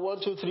together. 1,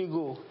 2, 3,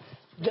 go.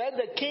 Then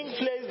the king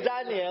placed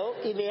Daniel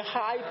in a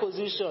high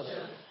position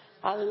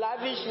and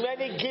lavished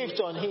many gifts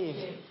on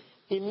him.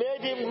 He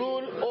made him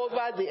rule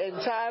over the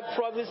entire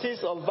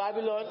provinces of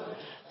Babylon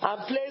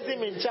and placed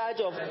him in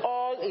charge of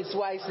all its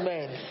wise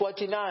men.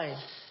 49.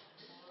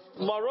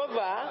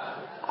 Moreover,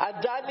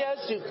 at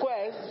Daniel's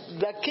request,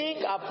 the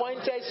king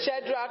appointed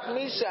Shadrach,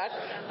 Meshach,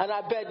 and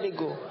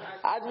Abednego,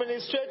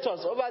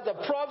 administrators over the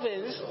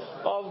province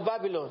of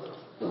Babylon,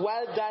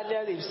 while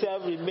Daniel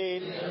himself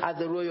remained at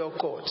the royal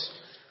court.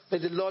 May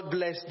the Lord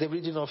bless the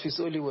reading of his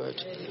holy word.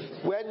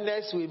 When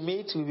next we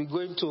meet, we'll be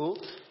going to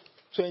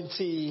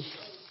 28,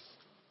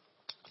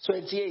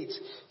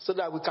 so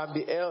that we can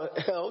be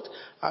held,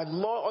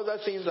 and more other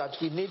things that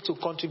we need to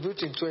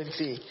contribute in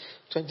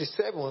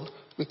 27,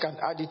 we can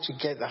add it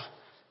together.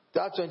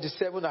 That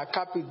 27 are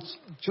copied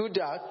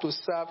Judah to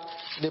serve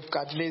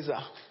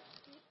Nebuchadnezzar.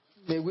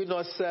 May we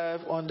not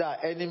serve under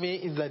our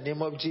enemy in the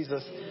name of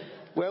Jesus.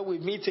 When we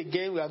meet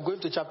again, we are going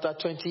to chapter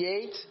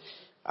 28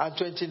 and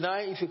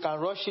 29, if you can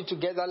rush it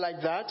together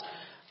like that.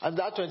 And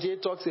that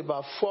 28 talks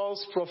about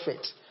false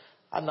prophet,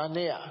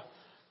 Ananiah.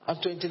 And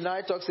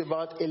 29 talks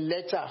about a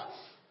letter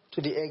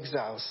to the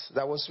exiles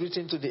that was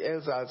written to the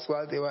exiles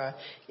while they were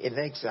in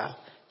exile.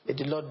 May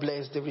the Lord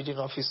bless the reading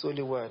of his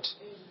holy word.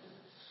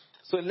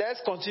 So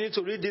let's continue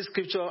to read this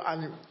scripture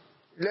and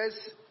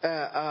let's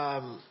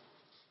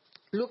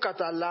look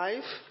at our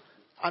life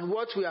and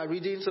what we are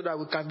reading so that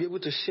we can be able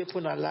to shape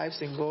our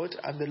lives in God,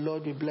 and the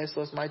Lord will bless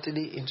us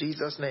mightily in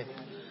Jesus' name.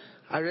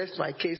 I rest my case.